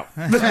 I'm out.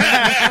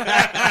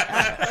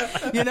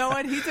 You know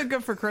what? He did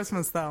good for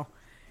Christmas, though.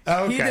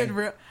 Oh, okay. He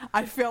did.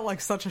 I felt like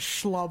such a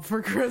schlub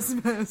for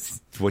Christmas.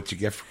 What did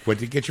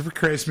he get you for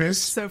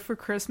Christmas? So for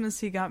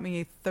Christmas, he got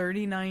me a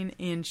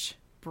 39-inch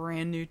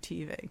brand new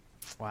TV.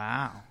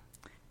 Wow.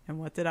 And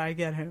what did I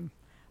get him?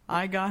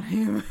 I got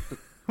him.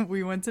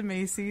 We went to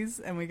Macy's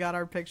and we got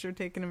our picture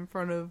taken in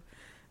front of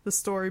the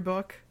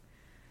storybook.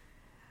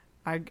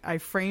 I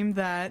framed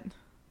that.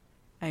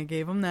 I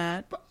gave him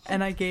that,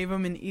 and I gave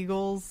him an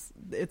Eagles.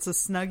 It's a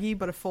Snuggie,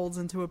 but it folds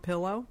into a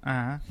pillow.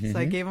 Uh-huh. So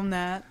I gave him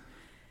that.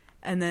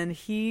 And then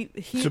he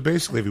So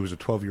basically, if he was a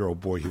 12-year-old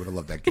boy, he would have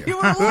loved that gift. he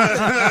would have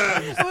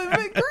loved it. It would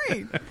have been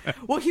great.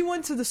 Well, he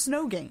went to the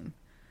snow game.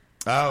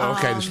 Oh,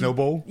 okay. The Snow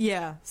Bowl?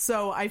 Yeah,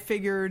 so I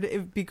figured it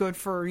would be good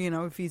for,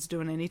 if he's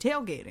doing any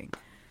tailgating.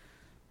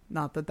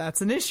 Not that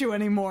that's an issue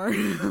anymore.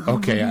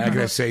 Okay, I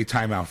gotta say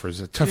timeout for a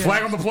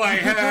flag on the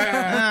play.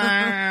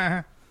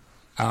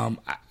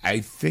 I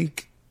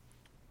think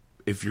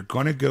if you're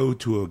gonna go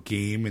to a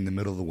game in the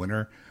middle of the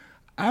winter,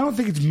 I don't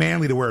think it's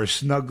manly to wear a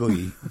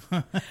snuggly.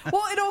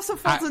 Well, it also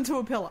folds into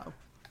a pillow.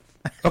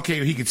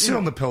 Okay, he could sit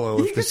on the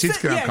pillow if the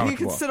seats get he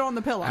uncomfortable. could sit on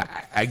the pillow.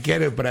 I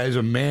get it, but as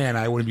a man,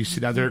 I wouldn't be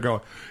sitting out there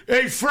going,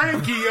 "Hey,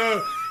 Frankie,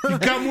 you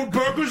got more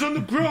burgers on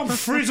the grill? I'm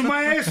freezing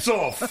my ass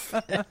off."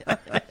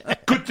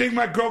 Good thing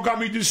my girl got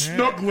me this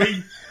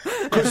snuggly,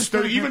 because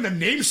even the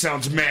name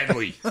sounds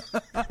manly. I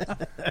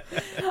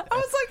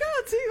was like,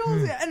 oh, it's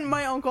Eagles. And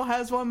my uncle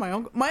has one. My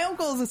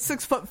uncle is a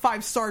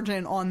 6'5"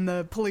 sergeant on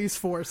the police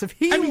force. If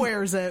he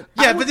wears it,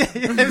 Yeah, but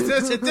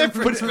there's a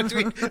difference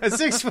between a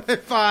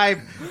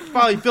 6'5",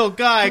 probably built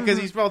guy because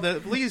he's from the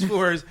police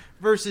force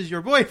versus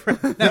your boyfriend.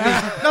 I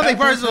mean, nothing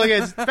personal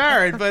against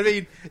Barrett, but I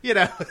mean,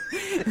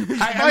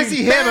 I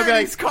see him, I'd be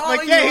Barrett's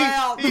calling you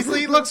out.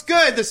 he looks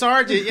good, the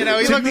sergeant, he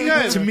looks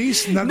good. To me,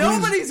 snugglies.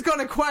 nobody's going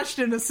to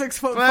question a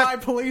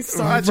 6'5" police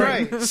sergeant.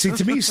 That's right. See,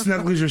 to me,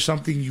 snugglies are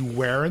something you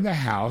wear in the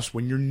house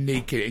when you're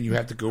naked and you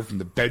have to go from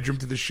the bedroom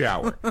to the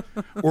shower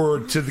or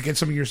to get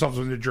something yourself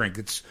something to drink.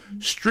 It's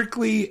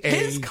strictly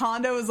His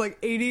condo is like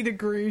 80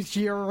 degrees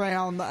year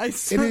round. I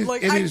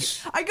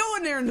go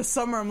in there in the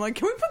summer. I'm like,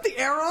 can we put the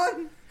air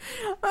on?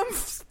 I'm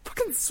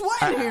fucking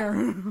sweating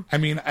here. I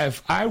mean,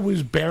 if I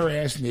was bare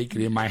ass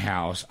naked in my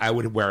house, I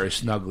would wear a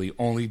snuggly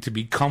only to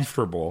be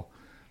comfortable,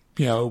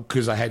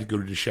 because I had to go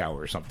to the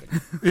shower or something,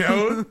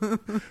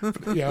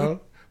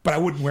 But I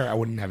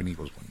wouldn't have an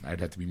Eagles one.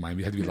 I'd have to be mine.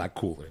 It had to be a lot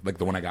cooler, like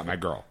the one I got my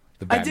girl.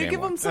 The I Batman did give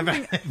one. him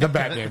something, The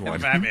Batman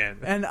one. Batman.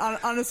 and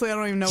honestly, I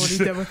don't even know what he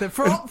did with it.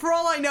 For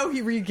all I know,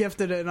 he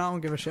re-gifted it, and I don't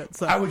give a shit.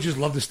 So I would just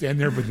love to stand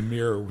there with the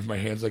mirror with my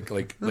hands like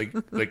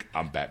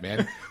I'm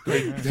Batman.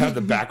 Like, have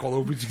the back all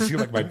over. You can see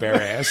like my bare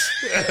ass.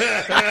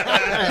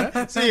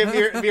 See a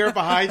mirror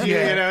behind you,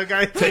 Yeah. you know,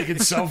 guy. Taking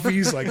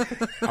selfies like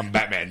I'm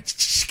Batman.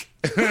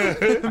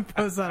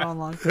 post that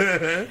online.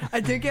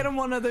 I did get him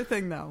one other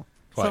thing though,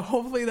 so What?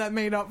 hopefully that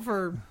made up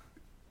for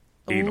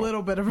a Anal.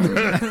 little bit of.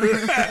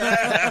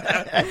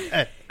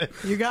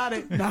 You got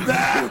it. No.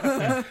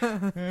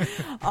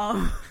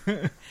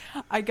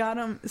 I got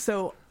him.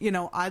 So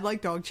I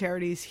like dog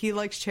charities. He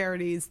likes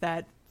charities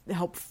that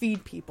help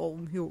feed people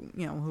who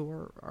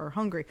are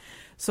hungry.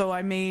 So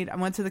I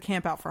went to the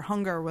Camp Out for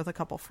Hunger with a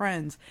couple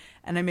friends,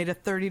 and I made a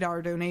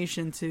 $30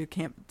 donation to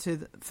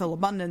Phil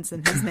Abundance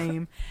in his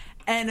name.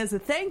 And as a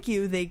thank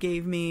you, they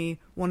gave me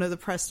one of the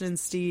Preston and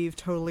Steve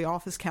Totally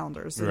Office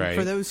calendars. And Right.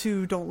 for those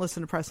who don't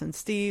listen to Preston and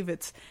Steve,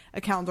 it's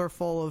a calendar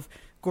full of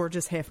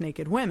gorgeous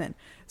half-naked women.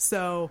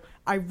 So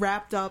I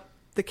wrapped up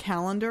the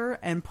calendar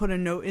and put a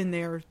note in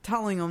there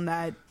telling them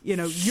that,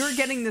 you're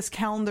getting this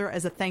calendar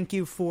as a thank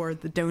you for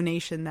the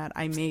donation that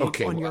I made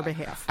on your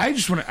behalf. I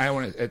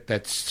want to.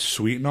 That's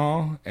sweet and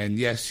all. And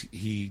yes,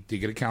 he did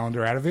get a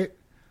calendar out of it.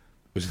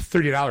 It was a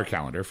 $30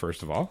 calendar,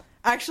 first of all.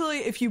 Actually,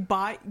 if you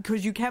buy,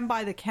 because you can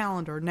buy the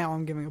calendar. Now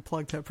I'm giving a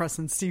plug to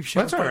Preston and Steve show.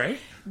 That's all right.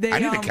 I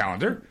need a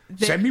calendar.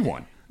 Send me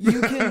one.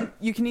 you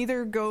can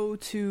either go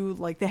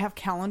to they have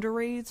calendar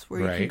rates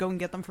where you can go and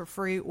get them for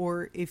free,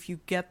 or if you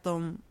get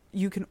them,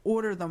 you can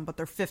order them, but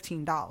they're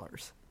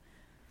 $15.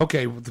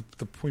 Okay. Well,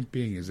 the point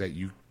being is that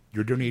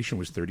your donation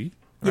was $30.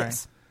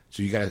 Yes.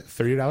 So you got a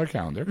 $30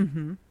 calendar.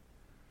 Mm-hmm.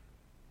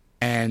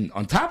 And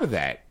on top of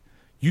that,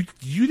 you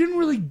didn't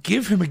really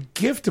give him a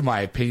gift, in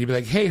my opinion. You'd be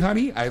like, hey,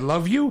 honey, I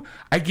love you.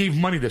 I gave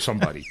money to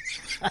somebody.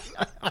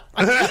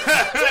 I'm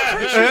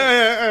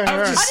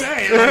just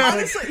saying.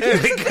 Honestly,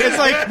 It's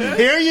like,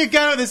 here you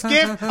go, this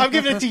gift. I'm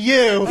giving it to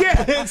you.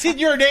 Yeah. It's in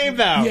your name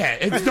now.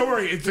 Yeah, don't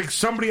worry. It's like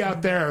somebody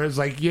out there is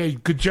like, yeah,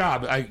 good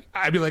job.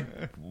 I'd be like,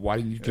 why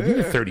didn't you give me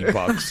the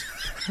 $30?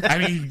 I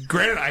mean,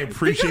 granted, I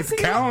appreciate the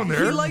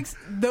calendar. He likes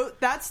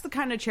that's the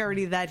kind of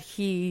charity that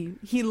he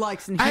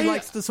likes and he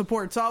likes to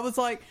support. So I was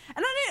like,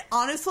 and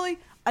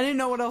I didn't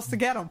know what else to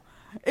get him.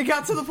 It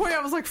got to the point I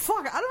was like, fuck,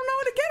 I don't know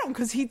what to get him,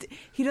 because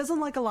he doesn't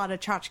like a lot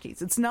of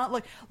tchotchkes. It's not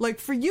like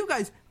for you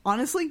guys,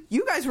 honestly,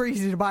 you guys were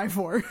easy to buy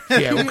for.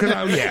 Yeah, well,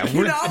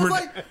 I was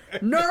like,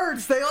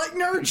 nerds, they like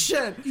nerd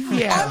shit.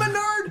 Yeah. I'm a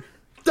nerd.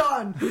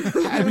 Done.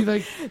 I mean,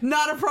 like,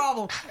 not a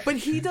problem. But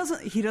he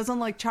doesn't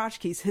like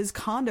tchotchkes. His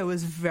condo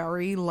is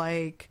very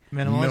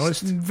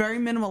Minimalist. very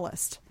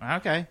minimalist.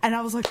 Okay. And I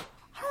was like,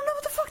 I don't know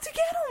what the fuck to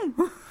get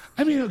him.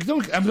 I mean,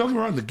 don't get me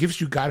wrong. The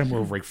gifts you got him were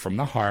like from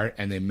the heart,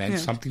 and they meant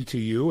something to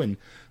you and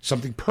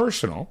something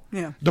personal.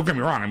 Yeah. Don't get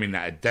me wrong. I mean,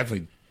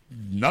 definitely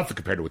nothing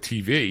compared to a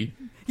TV.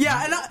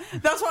 Yeah, and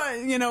that's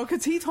why,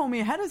 because he told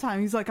me ahead of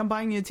time. He's like, I'm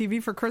buying you a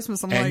TV for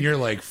Christmas. I'm And like, you're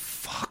like,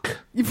 fuck.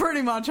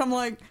 Pretty much. I'm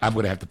like, I'm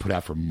going to have to put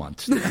out for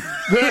months. let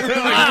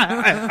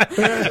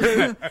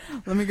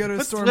me go to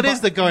a store. What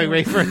is the going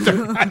rate for a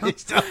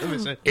 $30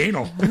 television?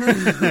 Anal.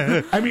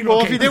 I mean, Well,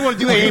 okay. if you didn't want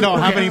to do anal,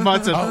 how many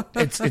months of...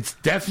 It's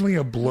definitely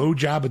a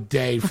blowjob a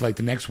day for like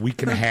the next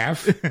week and a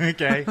half.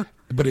 Okay.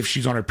 But if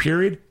she's on her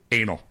period,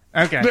 anal.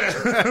 Okay.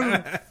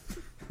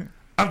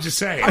 I'm just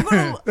saying. I'm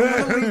gonna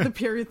leave the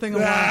period thing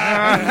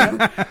alone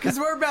because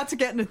we're about to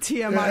get into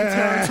TMI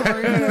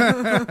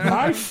territory.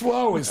 My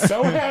flow is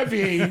so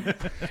heavy,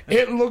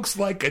 it looks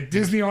like a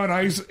Disney on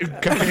Ice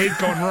cupcake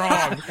gone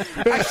wrong.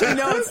 Actually,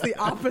 no, it's the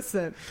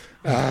opposite.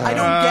 I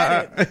don't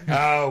get it.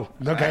 Oh,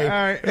 okay. All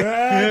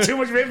right. Too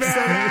much feedback.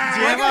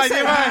 Like I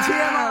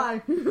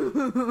said,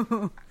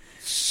 TMI.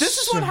 This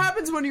is what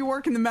happens when you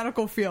work in the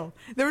medical field.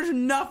 There's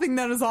nothing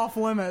that is off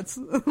limits.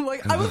 I'm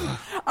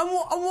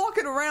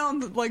walking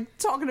around like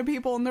talking to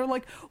people, and they're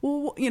like,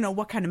 "Well,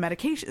 what kind of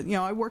medication?"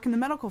 I work in the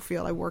medical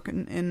field. I work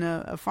in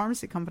a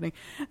pharmacy company,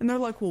 and they're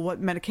like, "Well,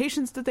 what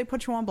medications did they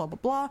put you on?" Blah blah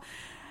blah.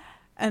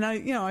 And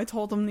I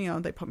told them,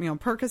 they put me on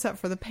Percocet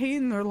for the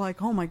pain. They're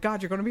like, "Oh my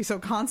God, you're going to be so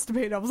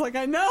constipated." I was like,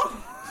 "I know."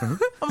 I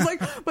was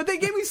like, "But they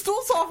gave me stool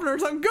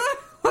softeners. I'm good."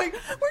 Like,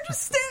 I'm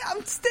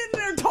standing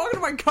there talking to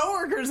my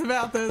coworkers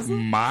about this.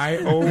 My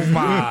oh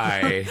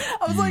my.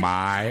 I was like,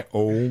 my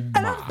oh my.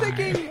 And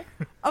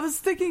I was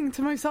thinking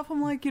to myself, I'm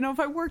like, if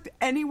I worked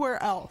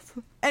anywhere else,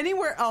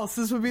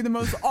 this would be the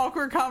most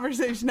awkward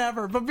conversation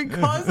ever. But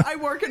because I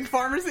work in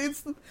pharmacy,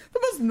 it's the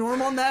most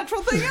normal,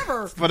 natural thing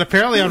ever. But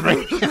apparently on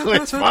radio,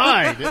 it's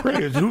fine.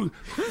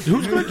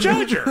 Who's going to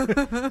judge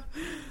her?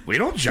 We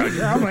don't judge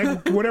her. I'm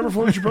like, whatever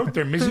floats your boat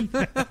there, Missy.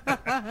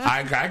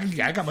 I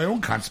got my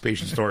own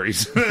constipation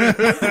stories.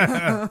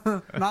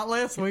 Not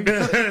last week.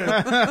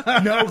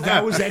 No,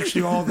 that was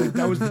actually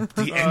that was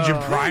the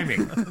engine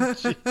priming.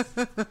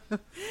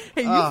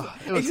 Hey,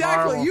 it was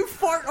exactly. horrible. You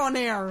fart on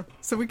air,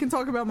 so we can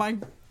talk about my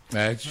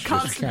That's just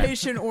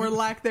Constipation or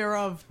lack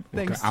thereof.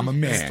 Thanks I'm a to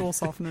man. stool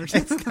softeners.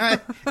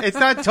 It's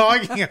not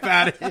talking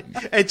about it.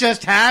 It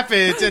just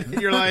happens,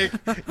 and you're like,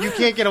 you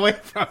can't get away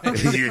from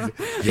it.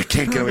 you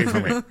can't get away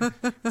from it.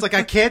 It's like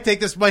I can't take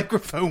this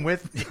microphone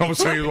with me. All of a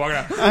sudden, you're walking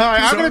out. All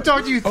right, I'm So- going to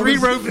talk to you three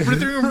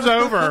rooms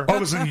over. All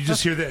of a sudden, you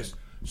just hear this.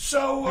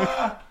 So,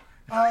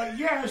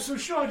 yeah. So,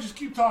 sure. Just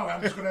keep talking.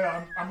 I'm just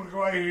gonna. I'm gonna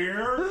go out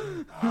here.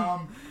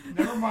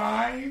 Never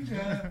mind.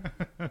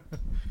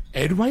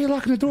 Ed, why are you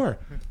locking the door?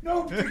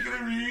 No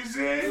particular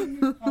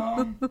reason.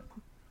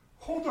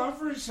 Hold on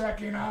for a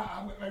second.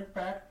 I'll be right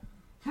back.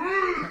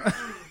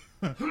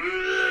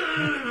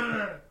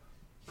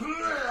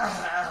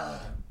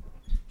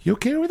 You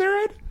okay over there,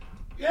 Ed?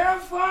 Yeah, I'm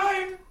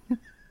fine.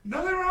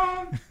 Nothing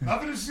wrong.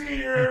 Nothing to see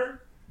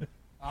here.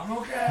 I'm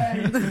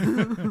okay.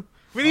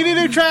 We need a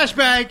new trash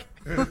bag.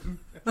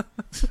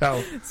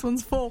 So, This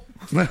one's full.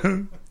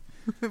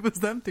 It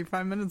was empty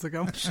 5 minutes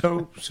ago.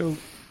 so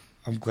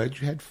I'm glad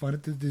you had fun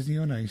at the Disney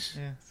on Ice.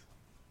 Yes.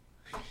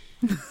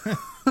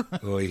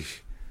 Oy.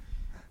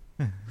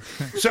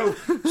 So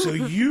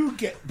you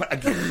get, but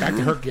again, back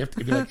to her gift.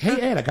 If you're like, hey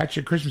Ed, I got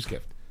you a Christmas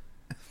gift.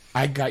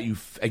 I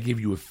give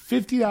you a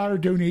 $50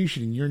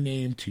 donation in your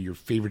name to your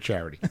favorite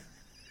charity.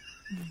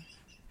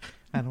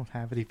 I don't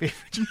have any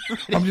favorites.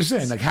 I'm just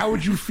saying, like, how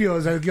would you feel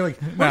as I get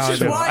like, No, Which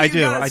is I do. why I you do.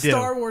 got a I do.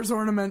 Star Wars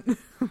ornament.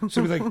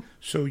 so be like,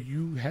 so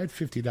you had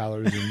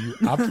 $50 and you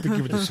opted to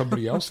give it to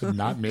somebody else and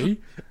not me?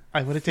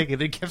 I would have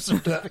taken a gift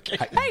certificate.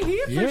 Hey, he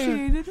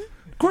appreciated it.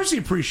 Of course he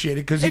appreciated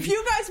it because If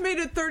you guys made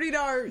it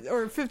 $30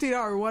 or $50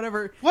 or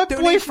whatever, What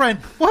donation-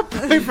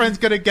 boyfriend's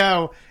going to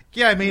go,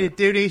 yeah, I made a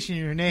donation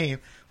in your name.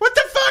 What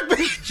the fuck,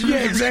 bitch? yeah,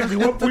 exactly.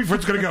 What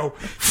boyfriend's gonna go?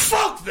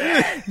 Fuck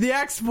that. The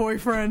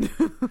ex-boyfriend.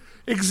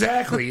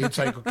 Exactly. It's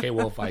like, okay,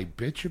 well, if I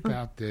bitch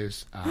about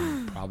this,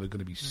 I'm probably going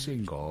to be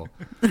single.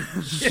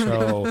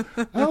 So,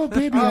 oh,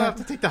 baby. I'll have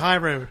to take the high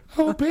road.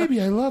 Oh,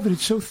 baby, I love it.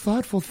 It's so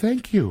thoughtful.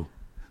 Thank you.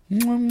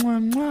 Mwah,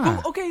 mwah,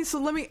 mwah. Okay, so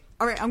let me.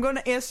 All right, I'm going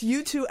to ask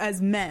you two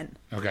as men.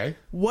 Okay.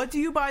 What do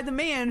you buy the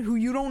man who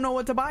you don't know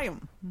what to buy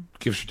him?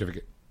 Gift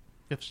certificate.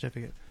 Gift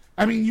certificate.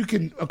 I mean, you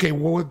can. Okay,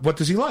 well, what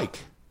does he like?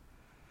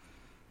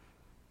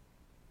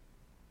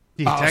 Is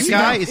he a tech see,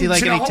 guy? now- Is he like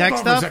see, now, any hold tech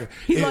on for a stuff?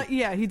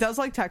 second. He does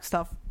like tech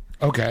stuff.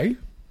 Okay.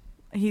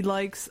 He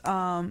likes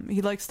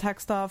tech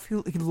stuff. He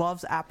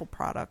loves Apple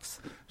products.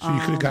 So you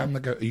could have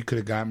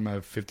gotten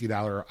a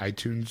 $50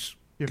 iTunes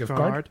gift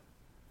card.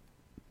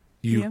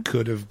 You Yeah.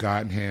 could have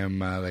gotten him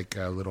like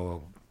a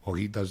little. Oh,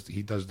 he does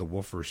the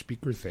woofer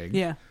speaker thing.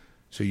 Yeah.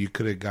 So you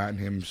could have gotten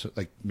him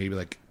like maybe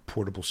like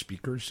portable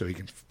speakers so he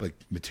can like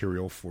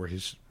material for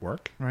his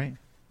work. Right.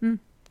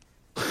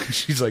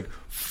 She's like,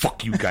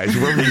 "Fuck you guys!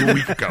 Where were you a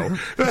week ago?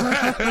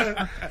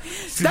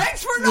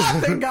 Thanks for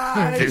nothing,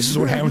 guys. This is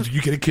what happens when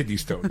you get a kidney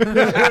stone."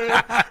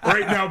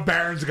 Right now,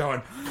 Baron's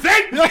going,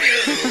 "Thank you,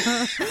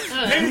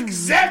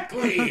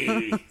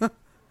 exactly."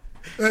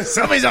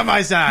 Somebody's on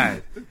my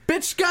side.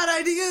 Bitch got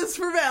ideas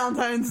for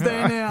Valentine's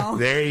Day now.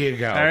 There you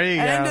go. There you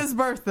go. And his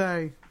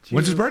birthday,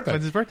 When's his birthday?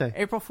 When's his birthday?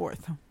 April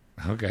 4th.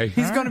 Okay.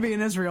 He's going to be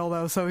in Israel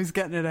though, so he's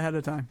getting it ahead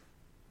of time.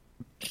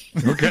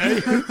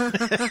 Okay.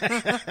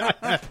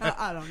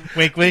 I don't know.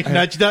 Wink, wink,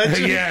 nudge, nudge.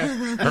 Yeah.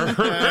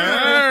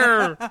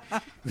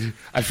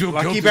 I feel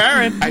Lucky guilty.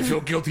 Baron. I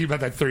feel guilty about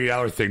that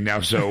 $30 thing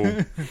now.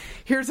 So,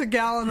 Here's a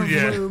gallon of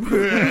Yeah. lube.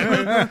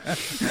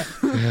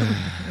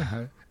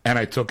 and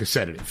I took a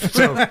sedative.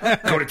 So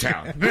go to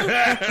town.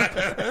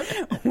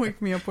 Wake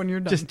me up when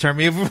you're done. Just turn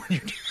me over when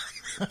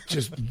you're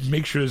Just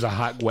make sure there's a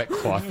hot, wet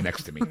cloth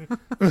next to me.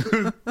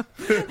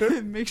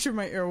 Make sure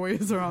my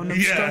airways are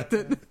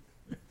unobstructed.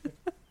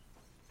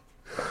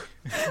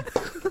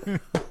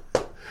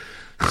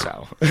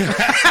 So,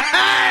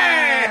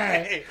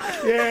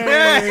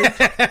 yay!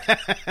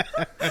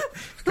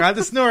 got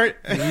the snort.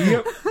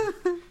 Yep.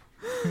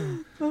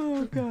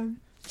 Oh god.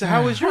 So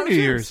how was your How New was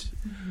Year's?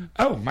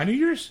 Oh, my New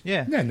Year's?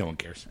 Yeah. Nah, no one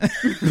cares.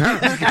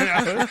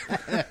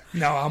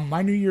 No,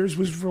 my New Year's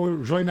was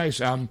really nice.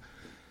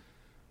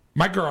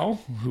 My girl,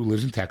 who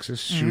lives in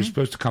Texas, she was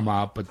supposed to come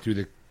up, but due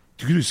to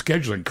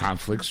scheduling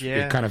conflicts,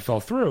 Yeah. it kind of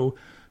fell through.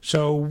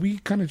 So we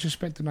kind of just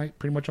spent the night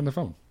pretty much on the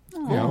phone,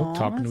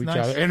 talking to each that's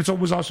nice. other. And it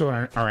was also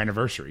our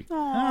anniversary.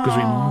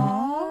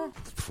 Because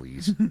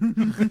please.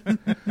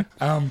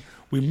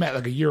 We met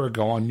like a year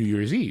ago on New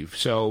Year's Eve.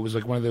 So it was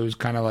like one of those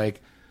kind of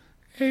like,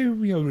 hey,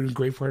 we're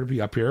grateful to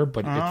be up here,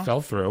 but it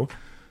fell through.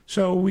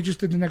 So we just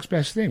did the next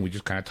best thing. We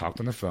just kind of talked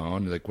on the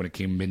phone. Like when it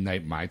came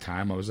midnight my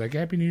time, I was like,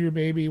 Happy New Year,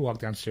 baby. Walked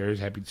downstairs,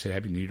 said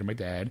Happy New Year to my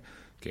dad.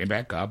 Came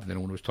back up. And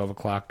then when it was 12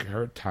 o'clock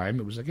her time,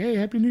 it was like, hey,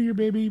 Happy New Year,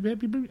 baby.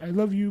 I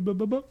love you. Blah,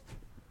 blah, blah.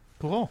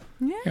 Cool.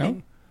 Yay. You know?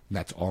 And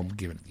that's all I'm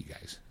giving to you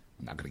guys.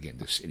 I'm not going to get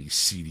into any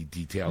seedy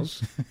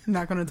details.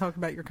 Not going to talk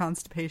about your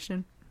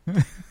constipation.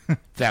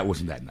 That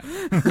wasn't that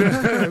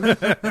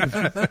night.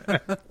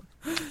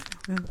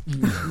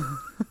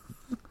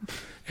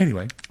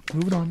 Anyway,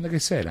 moving on. Like I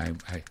said, I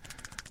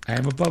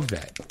am above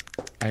that.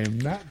 I am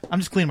not. I'm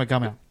just cleaning my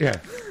gum out. Yeah.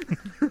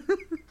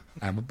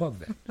 I'm above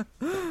that.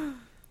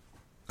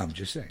 I'm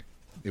just saying.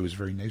 it was a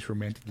very nice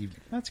romantic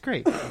evening. That's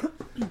great.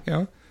 You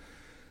know,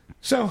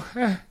 so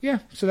yeah,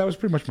 so that was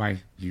pretty much my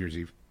New Year's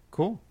Eve.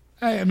 Cool.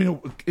 I mean,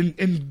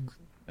 in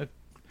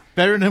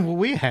Better than what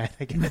we had,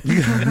 I guess.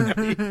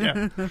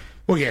 Yeah.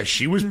 well, yeah,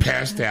 she was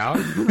passed out.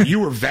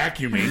 You were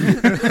vacuuming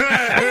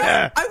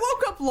I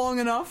woke up long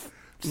enough.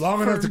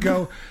 enough to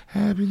go,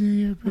 Happy New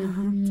Year,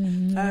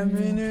 baby.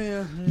 Happy New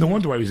Year. No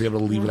wonder I was able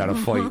to leave without a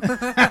fight.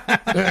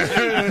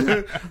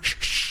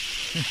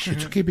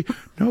 It's okay, baby.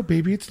 No,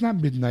 baby, it's not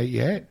midnight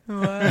yet.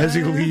 What? As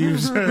he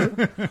leaves,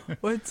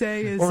 What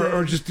day is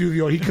or it? just do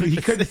the he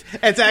could. It's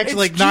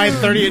actually It's like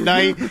 9:30 at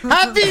night.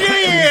 Happy New Year!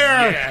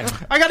 Yeah.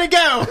 I gotta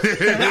go.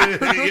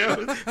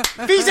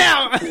 Peace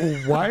out.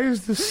 Why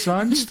is the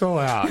sun still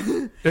out?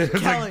 It's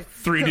Kelly. like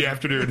 3 in the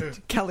afternoon.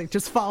 Kelly,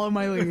 just follow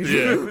my lead.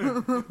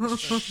 Yeah.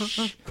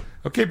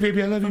 Okay,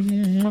 baby, I love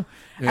you.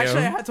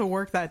 Actually, I had to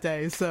work that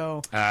day,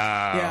 so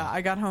Ah. yeah,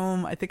 I got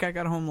home. I think I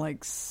got home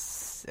like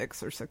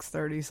 6 or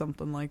 6:30,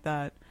 something like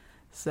that.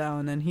 So,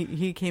 and then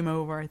he came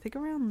over. I think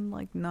around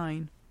like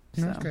 9.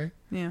 So, Okay.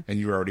 yeah. And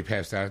you were already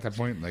passed out at that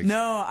point? Like,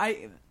 No,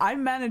 I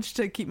managed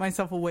to keep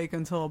myself awake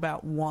until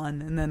about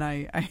 1, and then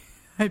I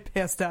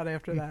passed out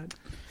after that.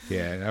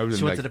 yeah, I was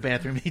She went like, to the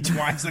bathroom. He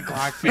winds the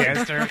clock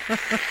faster.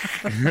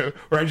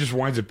 or I just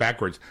winds it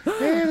backwards.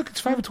 Hey, look,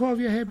 it's 5:12.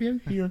 Yeah, happy I'm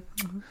here.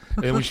 And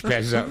then when she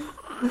passes out,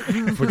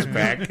 puts it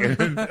back, and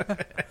then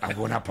I'm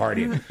going out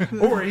partying.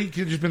 Or he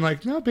could have just been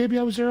like, "No, baby,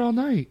 I was there all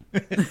night.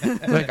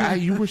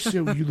 Like, you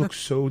look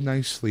so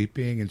nice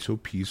sleeping and so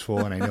peaceful,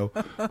 and I know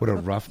what a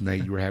rough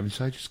night you were having.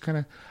 So I just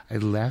I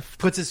left.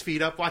 Puts his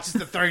feet up, watches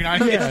the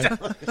 39 Yeah,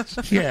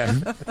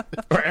 yeah.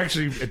 Or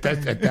actually, at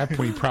that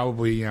point, he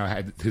probably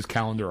had his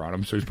calendar on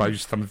him, so he's probably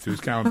just thumbing through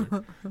his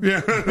calendar.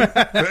 Yeah.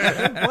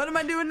 What am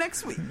I doing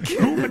next week?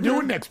 Who am I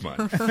doing next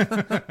month?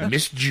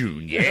 Miss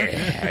June,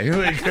 yeah.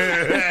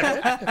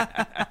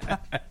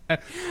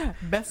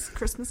 Best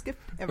Christmas gift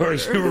Or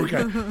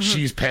ever.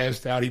 she's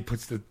passed out. He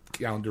puts the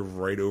calendar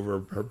right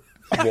over her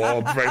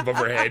wall, right above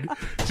her head.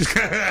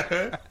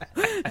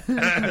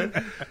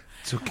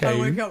 It's okay. I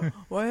wake up.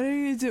 What are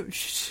you doing?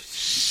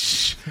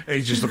 Shh. And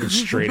he's just looking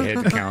straight ahead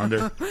at the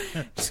calendar.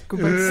 Just go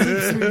back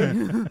to sleep,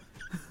 sweetie.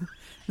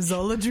 It's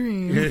all a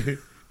dream.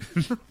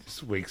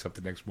 Just wakes up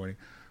the next morning.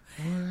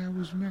 Oh, that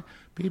was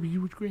baby.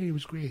 You were great. It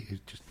was great. It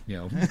just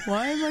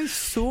Why am I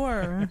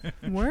sore?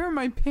 Where are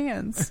my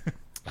pants?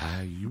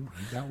 you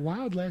got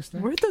wild last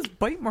night. Where'd those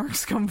bite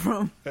marks come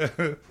from? I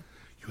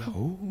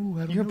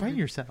don't You're know. biting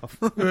yourself.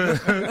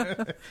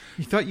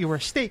 You thought you were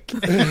a steak.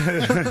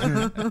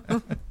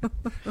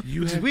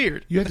 It's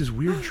weird. You had this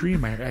weird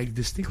dream. I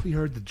distinctly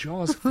heard the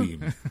Jaws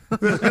theme.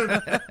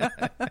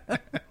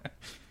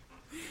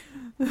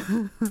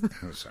 Oh,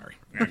 sorry.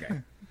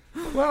 Okay.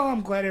 Well,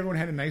 I'm glad everyone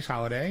had a nice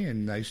holiday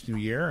and nice New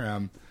Year.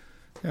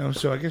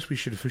 So I guess we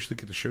should officially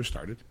get the show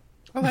started.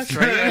 Oh, that's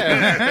right.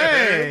 Yeah.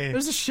 Hey.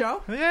 There's a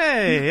show?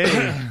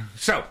 Hey.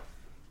 So,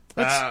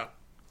 Let's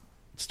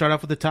start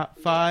off with the top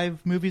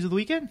 5 movies of the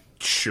weekend.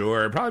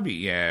 sure, probably.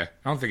 Yeah,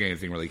 I don't think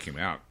anything really came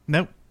out.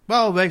 Nope.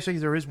 Well, actually,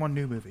 there is one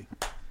new movie,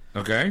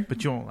 Okay.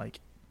 but you won't like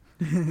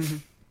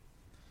it.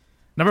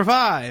 Number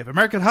 5,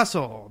 American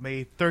Hustle,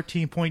 made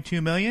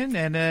 $13.2 million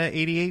and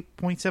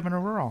 88.7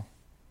 overall.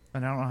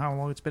 And I don't know how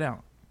long it's been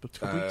out. But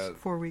 2 weeks.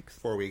 4 weeks.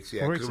 4 weeks.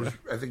 Yeah, 4 'cause weeks, it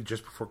was, I think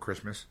just before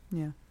Christmas.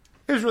 Yeah.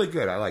 It was really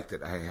good. I liked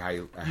it. I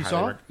You highly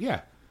saw it?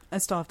 Yeah, I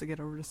still have to get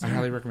over to see I it.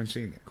 highly recommend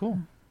seeing it. Cool.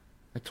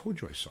 I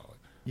told you I saw it.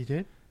 You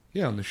did?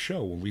 Yeah, on the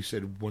show when we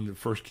said when it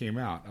first came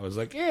out, I was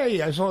like,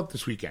 "Yeah, I saw it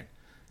this weekend."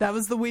 That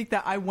was the week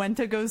that I went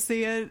to go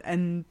see it,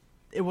 and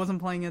it wasn't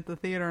playing at the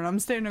theater, and I'm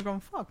standing there going,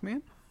 fuck,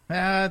 man.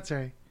 That's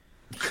right.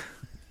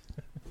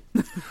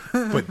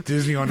 But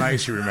Disney on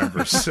Ice, he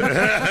remembers.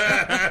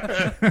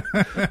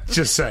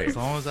 Just say As it.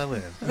 long as I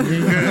live.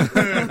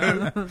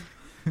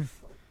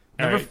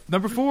 All right.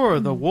 Number 4,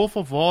 The Wolf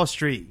of Wall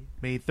Street,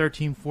 made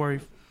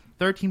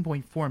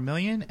 $13.4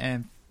 million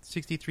and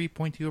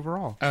 63.2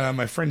 overall.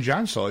 My friend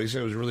John saw it. He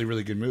said it was a really,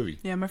 really good movie.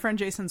 Yeah, my friend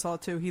Jason saw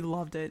it too. He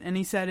loved it, and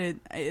he said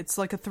it's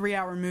like a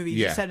 3-hour movie.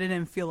 Yeah. He said it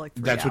didn't feel like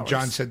 3 That's hours. what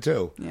John said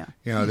too. Yeah.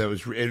 That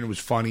was, and it was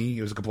funny.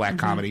 It was like a black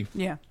comedy.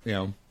 Yeah.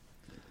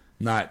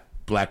 Not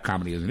black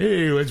comedy as in,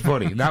 ew, it's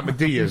funny. Not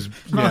Medea's.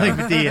 Not like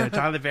Medea,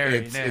 Tyler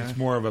Perry. It's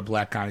more of a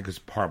black comedy because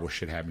horrible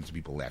shit happens and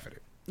people laugh at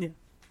it. Yeah.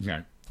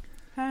 Yeah.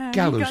 Hey,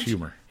 Gallows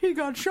humor. He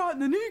got shot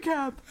in the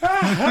kneecap.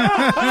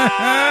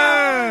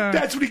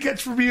 That's what he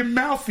gets for being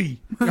mouthy.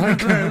 All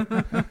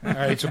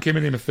right, so Kim,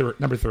 name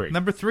number 3.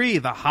 Number 3,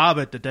 The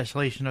Hobbit, The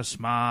Desolation of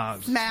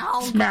Smaug.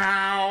 Smaug.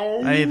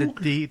 Meow. Hey,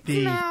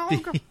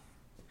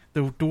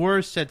 the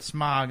dwarves said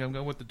Smog. I'm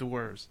going with the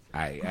dwarves.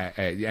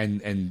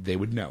 And they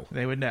would know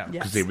They would know. Yeah.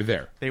 because they were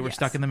there. They were Yes.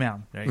 stuck in the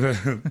mountain. Right?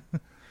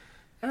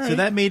 So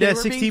that made They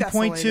were being 16.2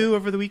 desolated.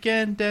 over the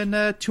weekend and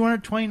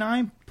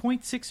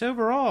 229.6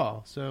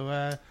 overall.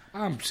 So,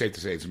 I'm safe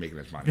to say it's making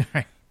its money.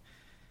 Right.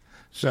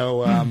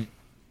 So,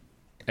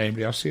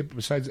 anybody else see it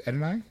besides Ed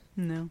and I?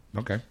 No.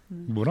 Okay,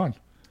 moving on.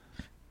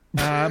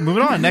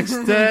 Moving on. Next,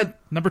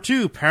 number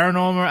 2,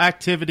 Paranormal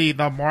Activity,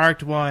 the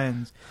marked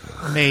ones,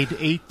 made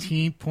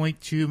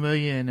 $18.2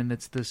 million, and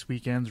it's this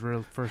weekend's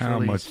first How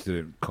release. much did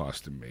it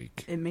cost to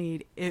make?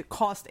 It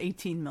cost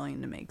 $18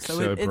 million to make, so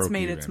So it it's broke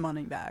made even. its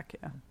money back.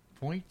 Yeah.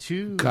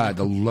 0.2. God,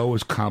 the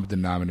lowest common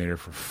denominator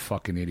for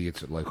fucking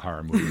idiots that like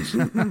horror movies.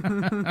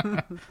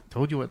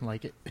 Told you wouldn't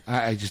like it.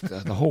 I just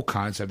the whole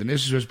concept, and this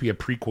is supposed to be a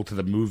prequel to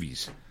the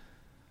movies.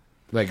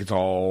 Like it's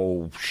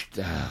all,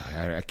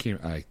 I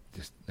can't. I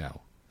just no,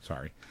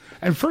 sorry.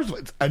 And first of all,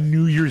 it's a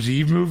New Year's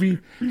Eve movie.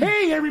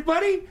 Hey,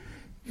 everybody,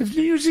 it's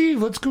New Year's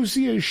Eve. Let's go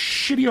see a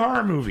shitty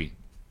horror movie.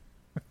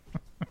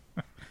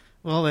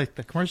 Well,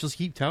 the commercials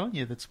keep telling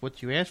you that's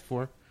what you asked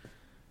for.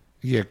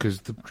 Yeah, because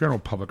the general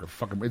public are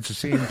fucking. It's the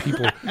same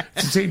people.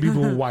 It's the same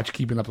people who watch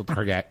Keeping Up with the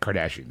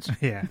Kardashians.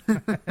 Yeah.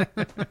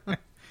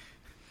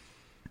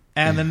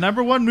 And the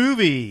number 1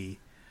 movie,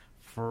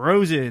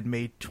 Frozen,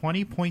 made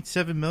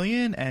 $20.7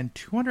 million and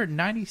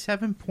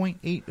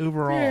 $297.8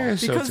 overall. Yeah,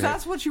 so Because it's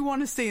that's what you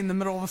want to see in the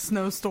middle of a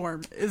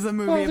snowstorm, is a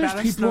movie well, there's about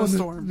a people in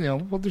snowstorm.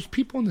 the, there's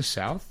people in the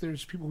South.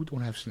 There's people who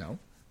don't have snow.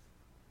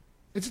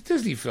 It's a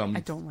Disney film.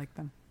 I don't like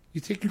them. You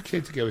take your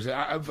kid to go.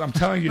 I'm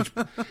telling you,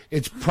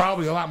 it's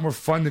probably a lot more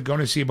fun than going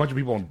to see a bunch of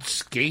people on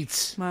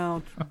skates.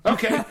 Well,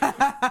 Okay,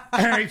 all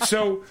right.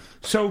 So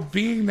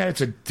being that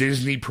it's a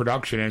Disney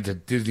production and it's a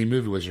Disney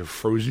movie, was there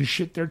Frozen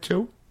shit there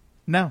too?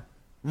 No.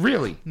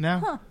 Really?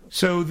 No.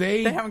 So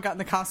they haven't gotten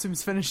the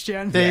costumes finished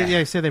yet. They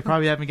I said they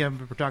probably haven't given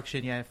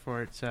production yet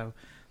for it. So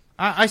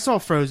I saw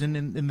Frozen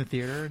in the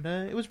theater, and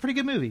it was a pretty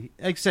good movie.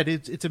 Like I said,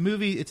 it's a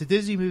movie. It's a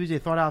Disney movie. They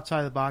thought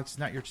outside the box. It's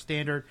not your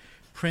standard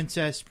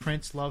princess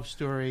prince love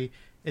story.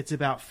 It's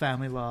about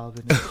family love,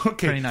 and it's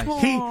okay. pretty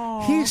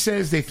nice. He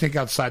says they think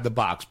outside the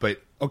box,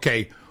 but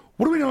okay.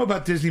 What do we know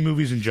about Disney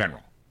movies in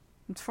general?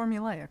 It's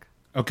formulaic.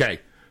 Okay,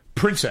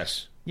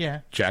 princess, Yeah.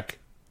 check.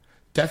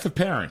 Death of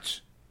parents,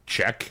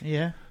 check.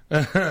 Yeah.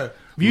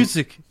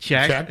 Music,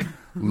 check. Check.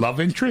 Love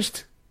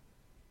interest,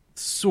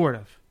 Sort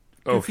of.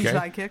 Goofy okay.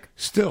 sidekick.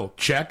 Still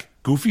check.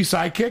 Goofy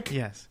sidekick,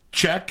 Yes.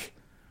 check.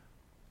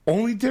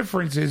 Only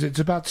difference is it's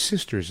about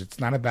sisters. It's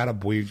not about a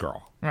boy and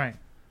girl. Right.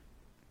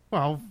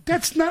 Well,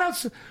 That's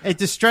not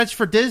it's a stretch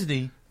for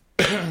Disney.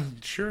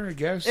 sure. I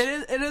guess.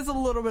 It is a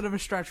little bit of a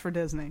stretch for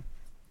Disney,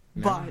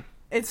 but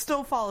it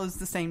still follows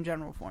the same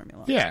general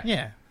formula. Yeah.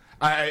 Yeah.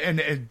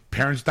 And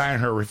parents die in a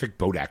horrific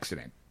boat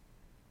accident.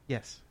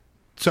 Yes.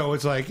 So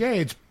it's like,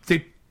 hey,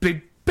 they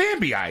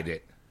Bambi-eyed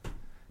it.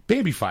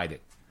 Bambi-fied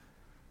it.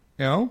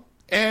 You know?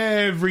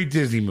 Every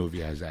Disney movie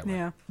has that one.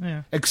 Yeah.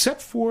 Yeah.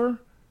 Except for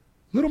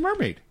Little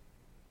Mermaid.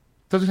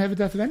 Doesn't have a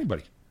death of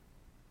anybody.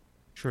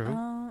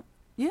 True.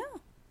 Yeah.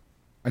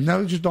 And now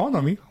it just dawned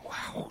on me.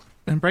 Wow.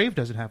 And Brave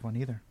doesn't have one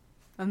either.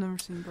 I've never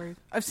seen Brave.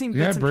 I've seen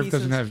Yeah, bits and Brave pieces.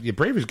 doesn't have... Yeah,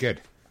 Brave is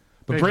good.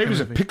 But Brave's Brave a is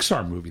a good movie.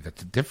 Pixar movie.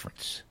 That's the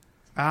difference.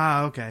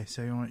 Ah, okay.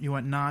 So you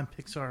want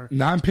non-Pixar.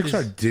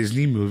 Non-Pixar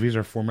Disney movies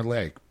are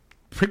formulaic.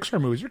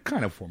 Pixar movies are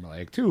kind of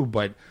formulaic too,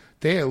 but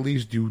they at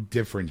least do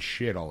different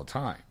shit all the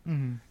time.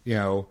 Mm-hmm. You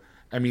know,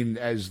 I mean,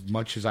 as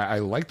much as I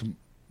liked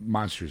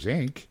Monsters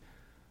Inc.,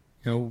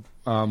 you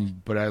know,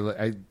 but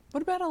I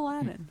What about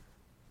Aladdin?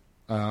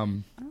 I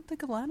don't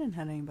think Aladdin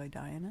had anybody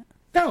die in it.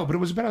 no, but it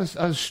was about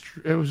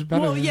it was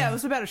about Well, a, yeah, it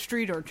was about a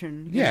street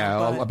urchin. you yeah,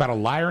 know, but- about a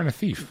liar and a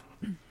thief.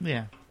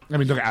 Yeah. I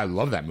mean, look, I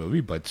love that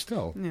movie, but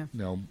still, Yeah. you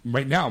know,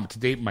 right now to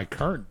date, my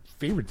current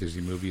favorite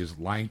Disney movie is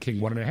Lion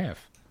King 1.5.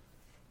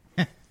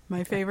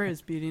 My favorite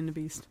is Beauty and the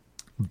Beast.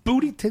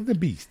 Booty to the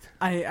Beast.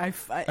 I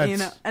you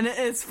know, and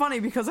it's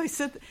funny because I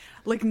sit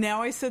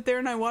there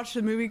and I watch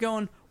the movie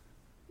going,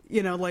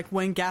 you know, like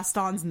when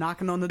Gaston's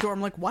knocking on the door,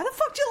 I'm like, why the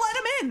fuck did you let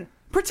him in?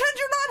 Pretend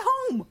you're not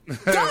home.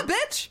 Duh,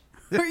 bitch.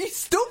 Are you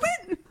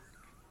stupid?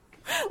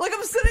 Like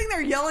I'm sitting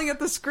there yelling at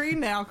the screen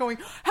now, going,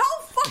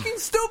 "How fucking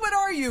stupid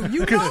are you? You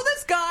know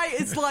this guy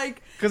is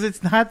like Because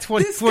it's not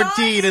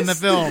 2014 in the is-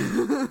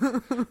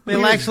 film.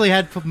 They actually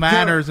had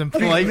manners and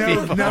polite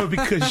people. No,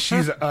 because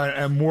she's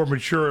a more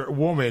mature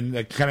woman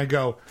that kind of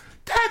go,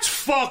 that's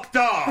fucked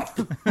up.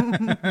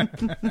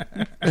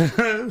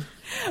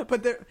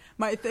 But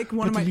I think one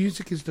But of the my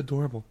music is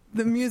adorable.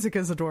 the music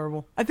is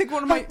adorable. I think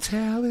one of my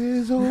Tale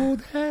as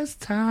old as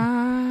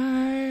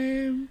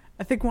time.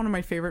 I think one of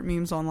my favorite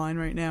memes online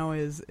right now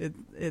is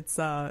it's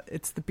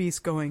the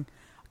Beast going,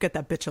 get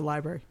that bitch a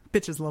library.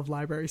 Bitches love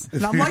libraries.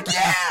 And I'm like,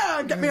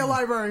 yeah, get me a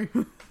library.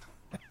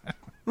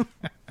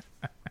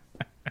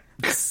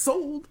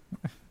 Sold.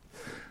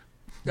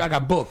 I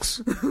got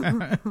books.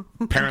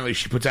 Apparently,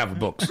 she puts out for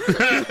books.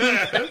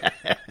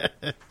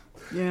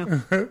 Yeah.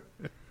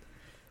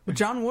 What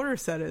John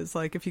Waters said is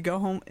like, if you go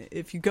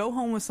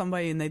home with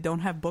somebody and they don't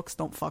have books,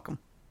 don't fuck them.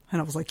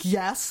 And I was like,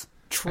 yes,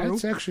 true.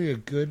 That's actually a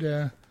good.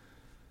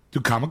 Do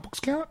comic books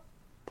count?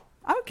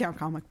 I would count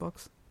comic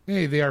books.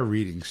 Hey, they are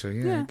reading, so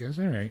yeah, I Yeah. guess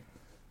all right.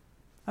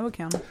 I would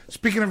count them.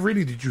 Speaking of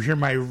reading, did you hear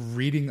my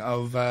reading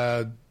of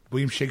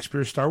William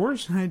Shakespeare's Star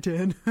Wars? I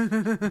did.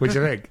 What'd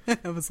you think?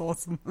 It was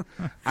awesome.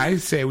 I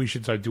say we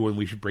should start doing.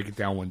 We should break it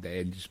down one day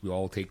and just we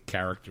all take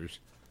characters.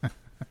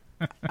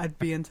 I'd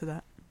be into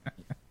that.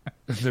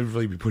 They'll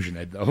really be pushing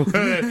Ed, though.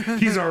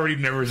 He's already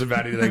nervous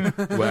about it.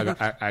 Like, well,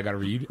 I got to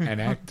read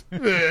and act.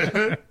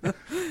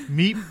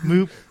 Meep,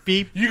 moop,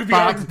 beep, You could be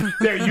bop.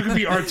 there. You could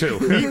be R2.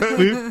 Beep,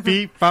 boop,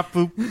 beep, bop,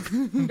 boop.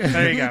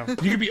 There you go.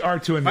 You could be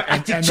R2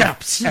 and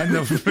chops. and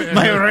the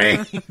My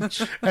ring.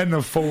 and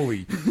the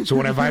Foley. So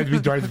when I have to be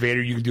Darth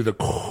Vader, you can do the.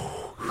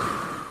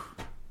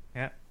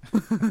 Yeah.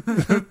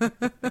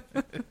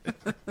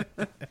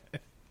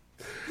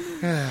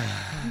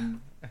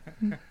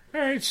 All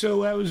right,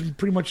 so that was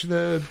pretty much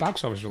the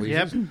box office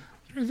releases. Yep.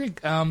 I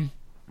think.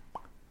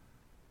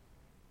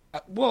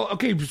 Well,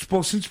 okay. Well,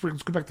 let's go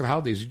back to the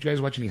holidays. Did you guys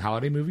watch any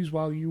holiday movies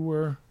while you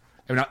were?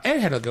 I mean, now Ed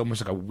had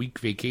almost like a week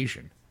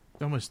vacation,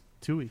 Almost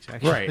 2 weeks,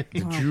 actually. right?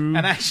 Did you?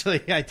 And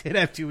actually, I did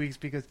have 2 weeks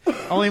because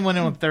I only went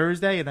in on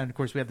Thursday, and then, of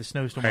course, we had the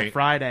snowstorm on Right.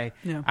 Friday.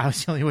 Yeah. I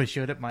was the only one who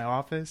showed up at my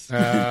office.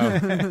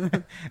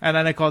 And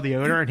then I called the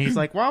owner, and he's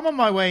like, well, I'm on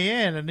my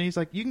way in. And he's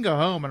like, you can go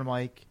home. And I'm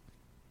like,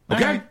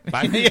 Okay,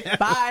 bye. yeah.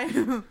 Bye.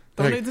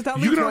 Don't need to tell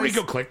me you can twice. already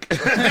go click.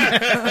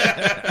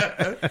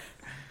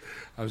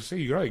 I was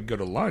saying you can already go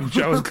to lunch.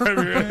 I was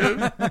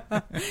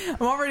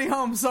I'm already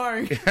home.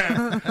 Sorry.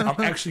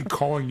 I'm actually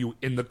calling you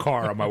in the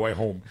car on my way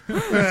home.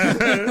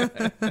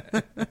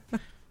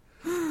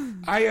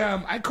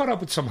 I caught up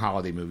with some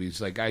holiday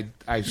movies. Like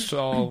I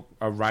saw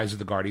Rise of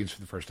the Guardians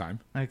for the first time.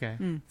 Okay.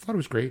 Thought it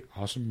was great,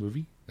 awesome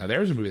movie. Now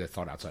there's a movie that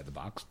thought outside the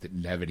box,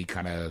 didn't have any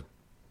kind of,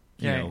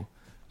 you Yeah. know,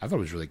 I thought it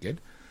was really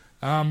good.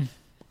 How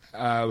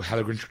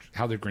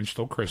the Grinch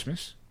Stole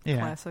Christmas. Yeah.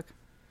 Classic.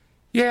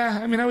 Yeah,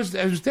 I mean, it was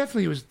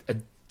definitely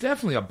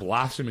a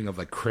blossoming of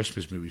like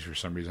Christmas movies for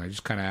some reason. I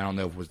just kind of, I don't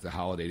know if it was the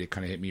holiday that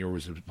kind of hit me or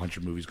was a bunch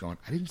of movies going,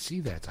 I didn't see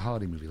that. It's a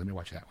holiday movie. Let me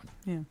watch that one.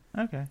 Yeah.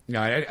 Okay.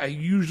 No, I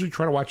usually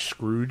try to watch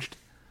Scrooged.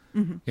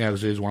 Yeah,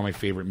 because it is one of my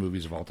favorite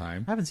movies of all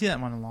time. I haven't seen that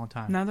one in a long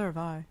time. Neither have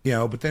I. You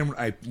know, but then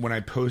when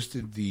I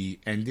posted the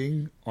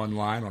ending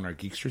online on our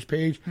Geeksters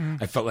page,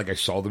 I felt like I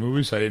saw the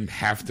movie, so I didn't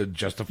have to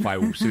justify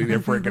sitting there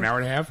for like an hour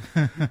and a half.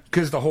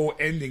 Because the whole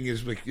ending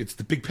is like, it's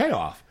the big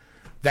payoff.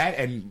 That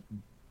and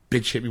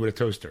bitch hit me with a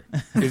toaster.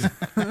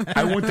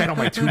 I want that on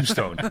my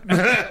tombstone.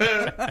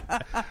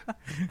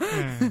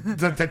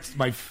 That's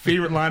my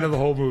favorite line of the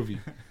whole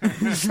movie.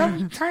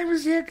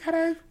 Sometimes you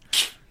gotta...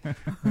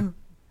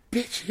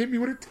 Bitch hit me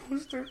with a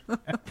toaster.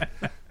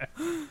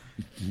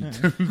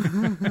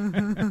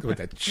 With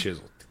that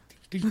chisel.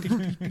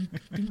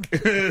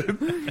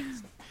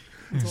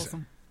 It's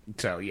awesome.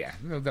 So yeah,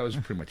 that was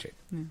pretty much it.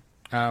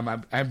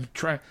 I've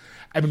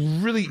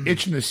been really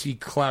itching to see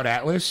Cloud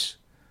Atlas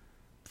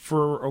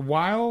for a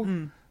while,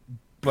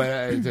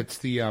 but that's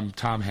the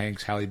Tom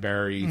Hanks, Halle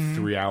Berry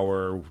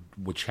 3-hour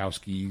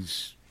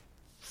Wachowski's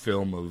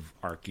film of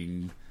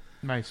arcing.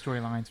 My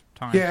storylines.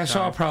 Time. Yeah,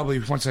 so I'll probably,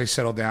 once I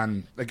settle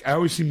down, like I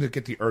always seem to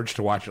get the urge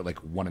to watch it like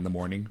 1 in the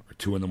morning or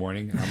 2 in the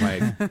morning, and I'm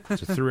like,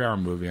 it's a 3-hour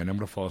movie, and I'm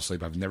going to fall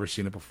asleep. I've never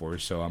seen it before,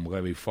 so I'm going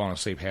to be falling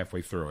asleep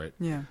halfway through it.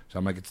 Yeah. So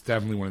I'm like, it's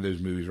definitely one of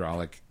those movies where I'll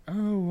like,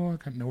 oh, well, I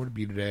got nowhere to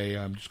be today.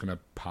 I'm just going to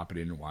pop it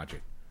in and watch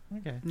it.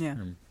 Okay. Yeah.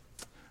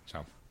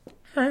 So, all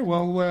right,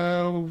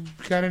 well,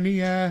 got any,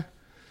 how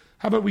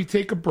about we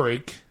take a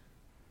break,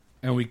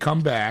 and we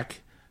come back,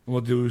 and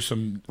we'll do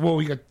some, well,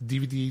 we got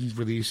DVD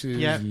releases,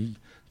 Yeah. and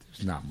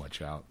there's not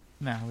much out.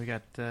 No, we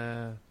got.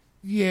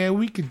 Yeah,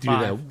 we could do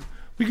 5. that.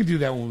 We can do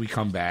that when we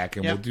come back,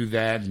 and Yep. we'll do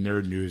that,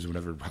 nerd news, and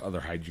whatever other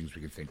hijinks we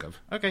can think of.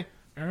 Okay.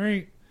 All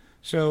right.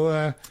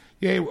 So,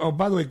 yeah. Oh,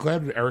 by the way,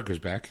 glad Erica's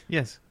back.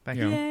 Yes. Thank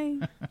You you. know. Yay.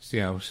 You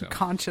know, so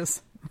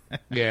Conscious.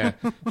 yeah,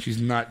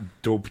 she's not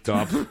doped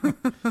up.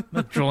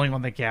 Not drooling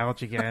on the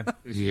couch again.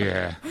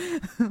 Yeah.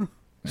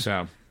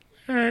 So,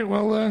 all right.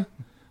 Well,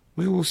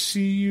 we will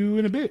see you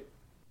in a bit,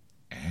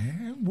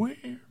 and we're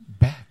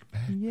back.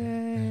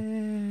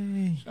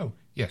 Yay. So,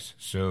 yes.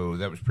 So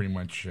that was pretty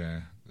much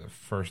the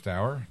first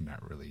hour.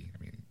 Not really.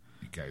 I mean,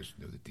 you guys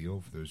know the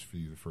deal. For those of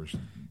you,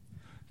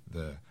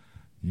 the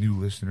new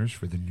listeners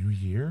for the new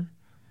year,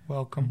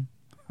 welcome.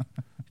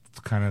 It's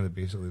kind of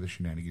basically the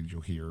shenanigans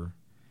you'll hear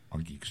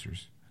on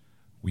Geeksters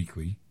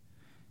weekly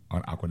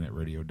on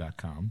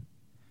AquanetRadio.com.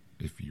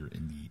 If you're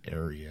in the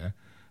area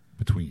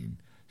between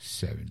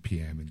 7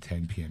 p.m. and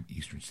 10 p.m.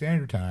 Eastern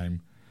Standard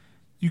Time,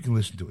 you can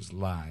listen to us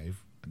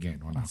live,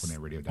 again, on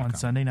AquanetRadio.com. On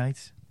Sunday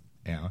nights.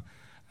 Yeah.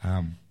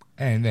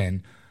 And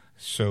then,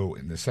 so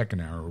in the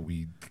second hour,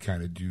 we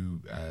kind of do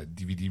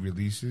DVD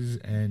releases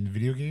and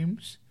video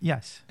games.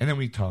 Yes. And then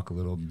we talk a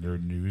little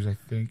nerd news, I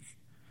think.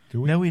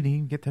 Do we? No, we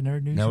didn't get to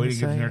nerd news. No, we you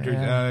didn't get say? to nerd news.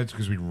 Yeah. It's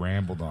because we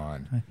rambled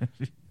on,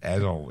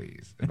 as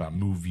always, about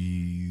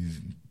movies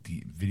and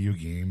video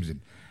games.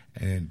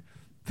 And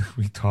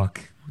we talk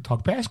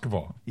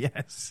basketball.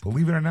 Yes.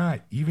 Believe it or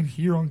not, even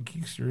here on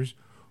Geeksters,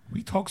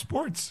 we talk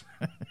sports.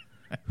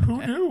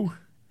 Who knew?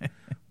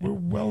 We're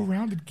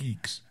well-rounded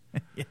geeks.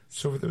 Yes.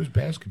 So for those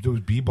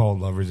b-ball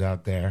lovers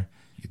out there,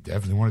 you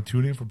definitely want to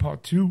tune in for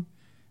part 2.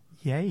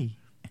 Yay.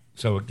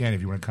 So again,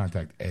 if you want to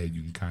contact Ed,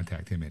 you can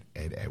contact him at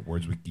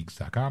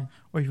ed@wordswithgeeks.com.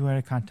 Or if you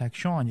want to contact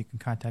Sean, you can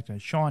contact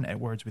us,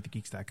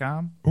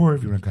 Sean@wordswithgeeks.com. Or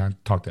if you want to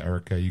talk to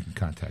Erica, you can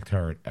contact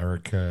her at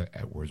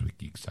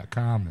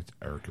erica@wordswithgeeks.com. That's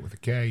Erica with a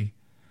K.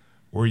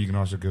 Or you can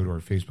also go to our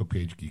Facebook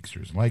page,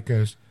 Geeksters, and like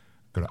us.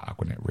 Go to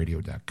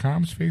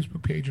AquanetRadio.com's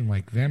Facebook page and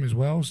like them as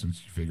well,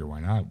 since you figure why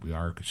not? We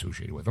are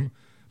associated with them.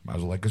 Might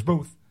as well like us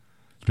both.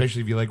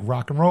 Especially if you like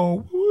rock and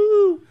roll.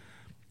 Woo!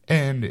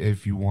 And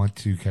if you want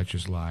to catch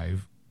us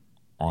live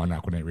on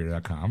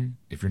AquanetRadio.com,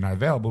 if you're not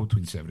available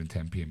between 7 and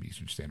 10 p.m.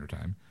 Eastern Standard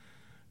Time,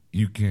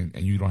 you can,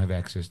 and you don't have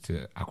access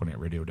to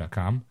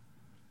AquanetRadio.com,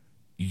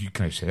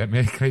 can I say that,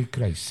 man?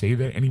 Could I say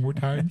that any more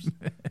times?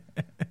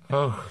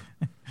 Oh.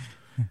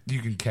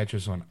 You can catch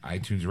us on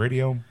iTunes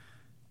Radio,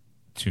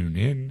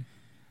 TuneIn,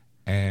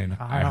 and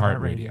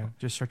iHeartRadio.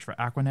 Just search for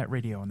Aquanet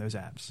Radio on those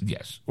apps.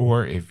 Yes.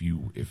 Or if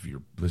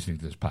you're listening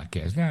to this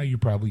podcast now, you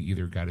probably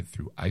either got it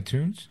through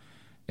iTunes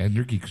and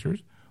your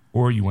Geeksters,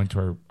 or you went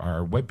to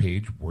our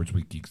webpage,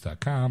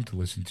 wordsweekgeeks.com, to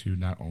listen to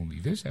not only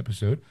this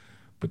episode,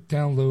 but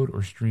download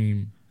or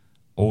stream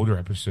older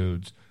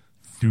episodes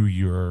through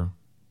your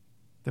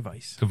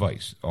device.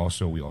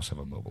 Also, we also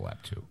have a mobile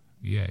app too.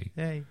 Yay.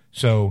 Yay.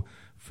 So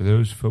for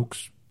those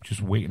folks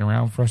just waiting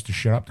around for us to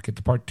shut up to get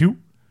to part 2,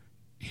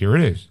 here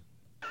it is.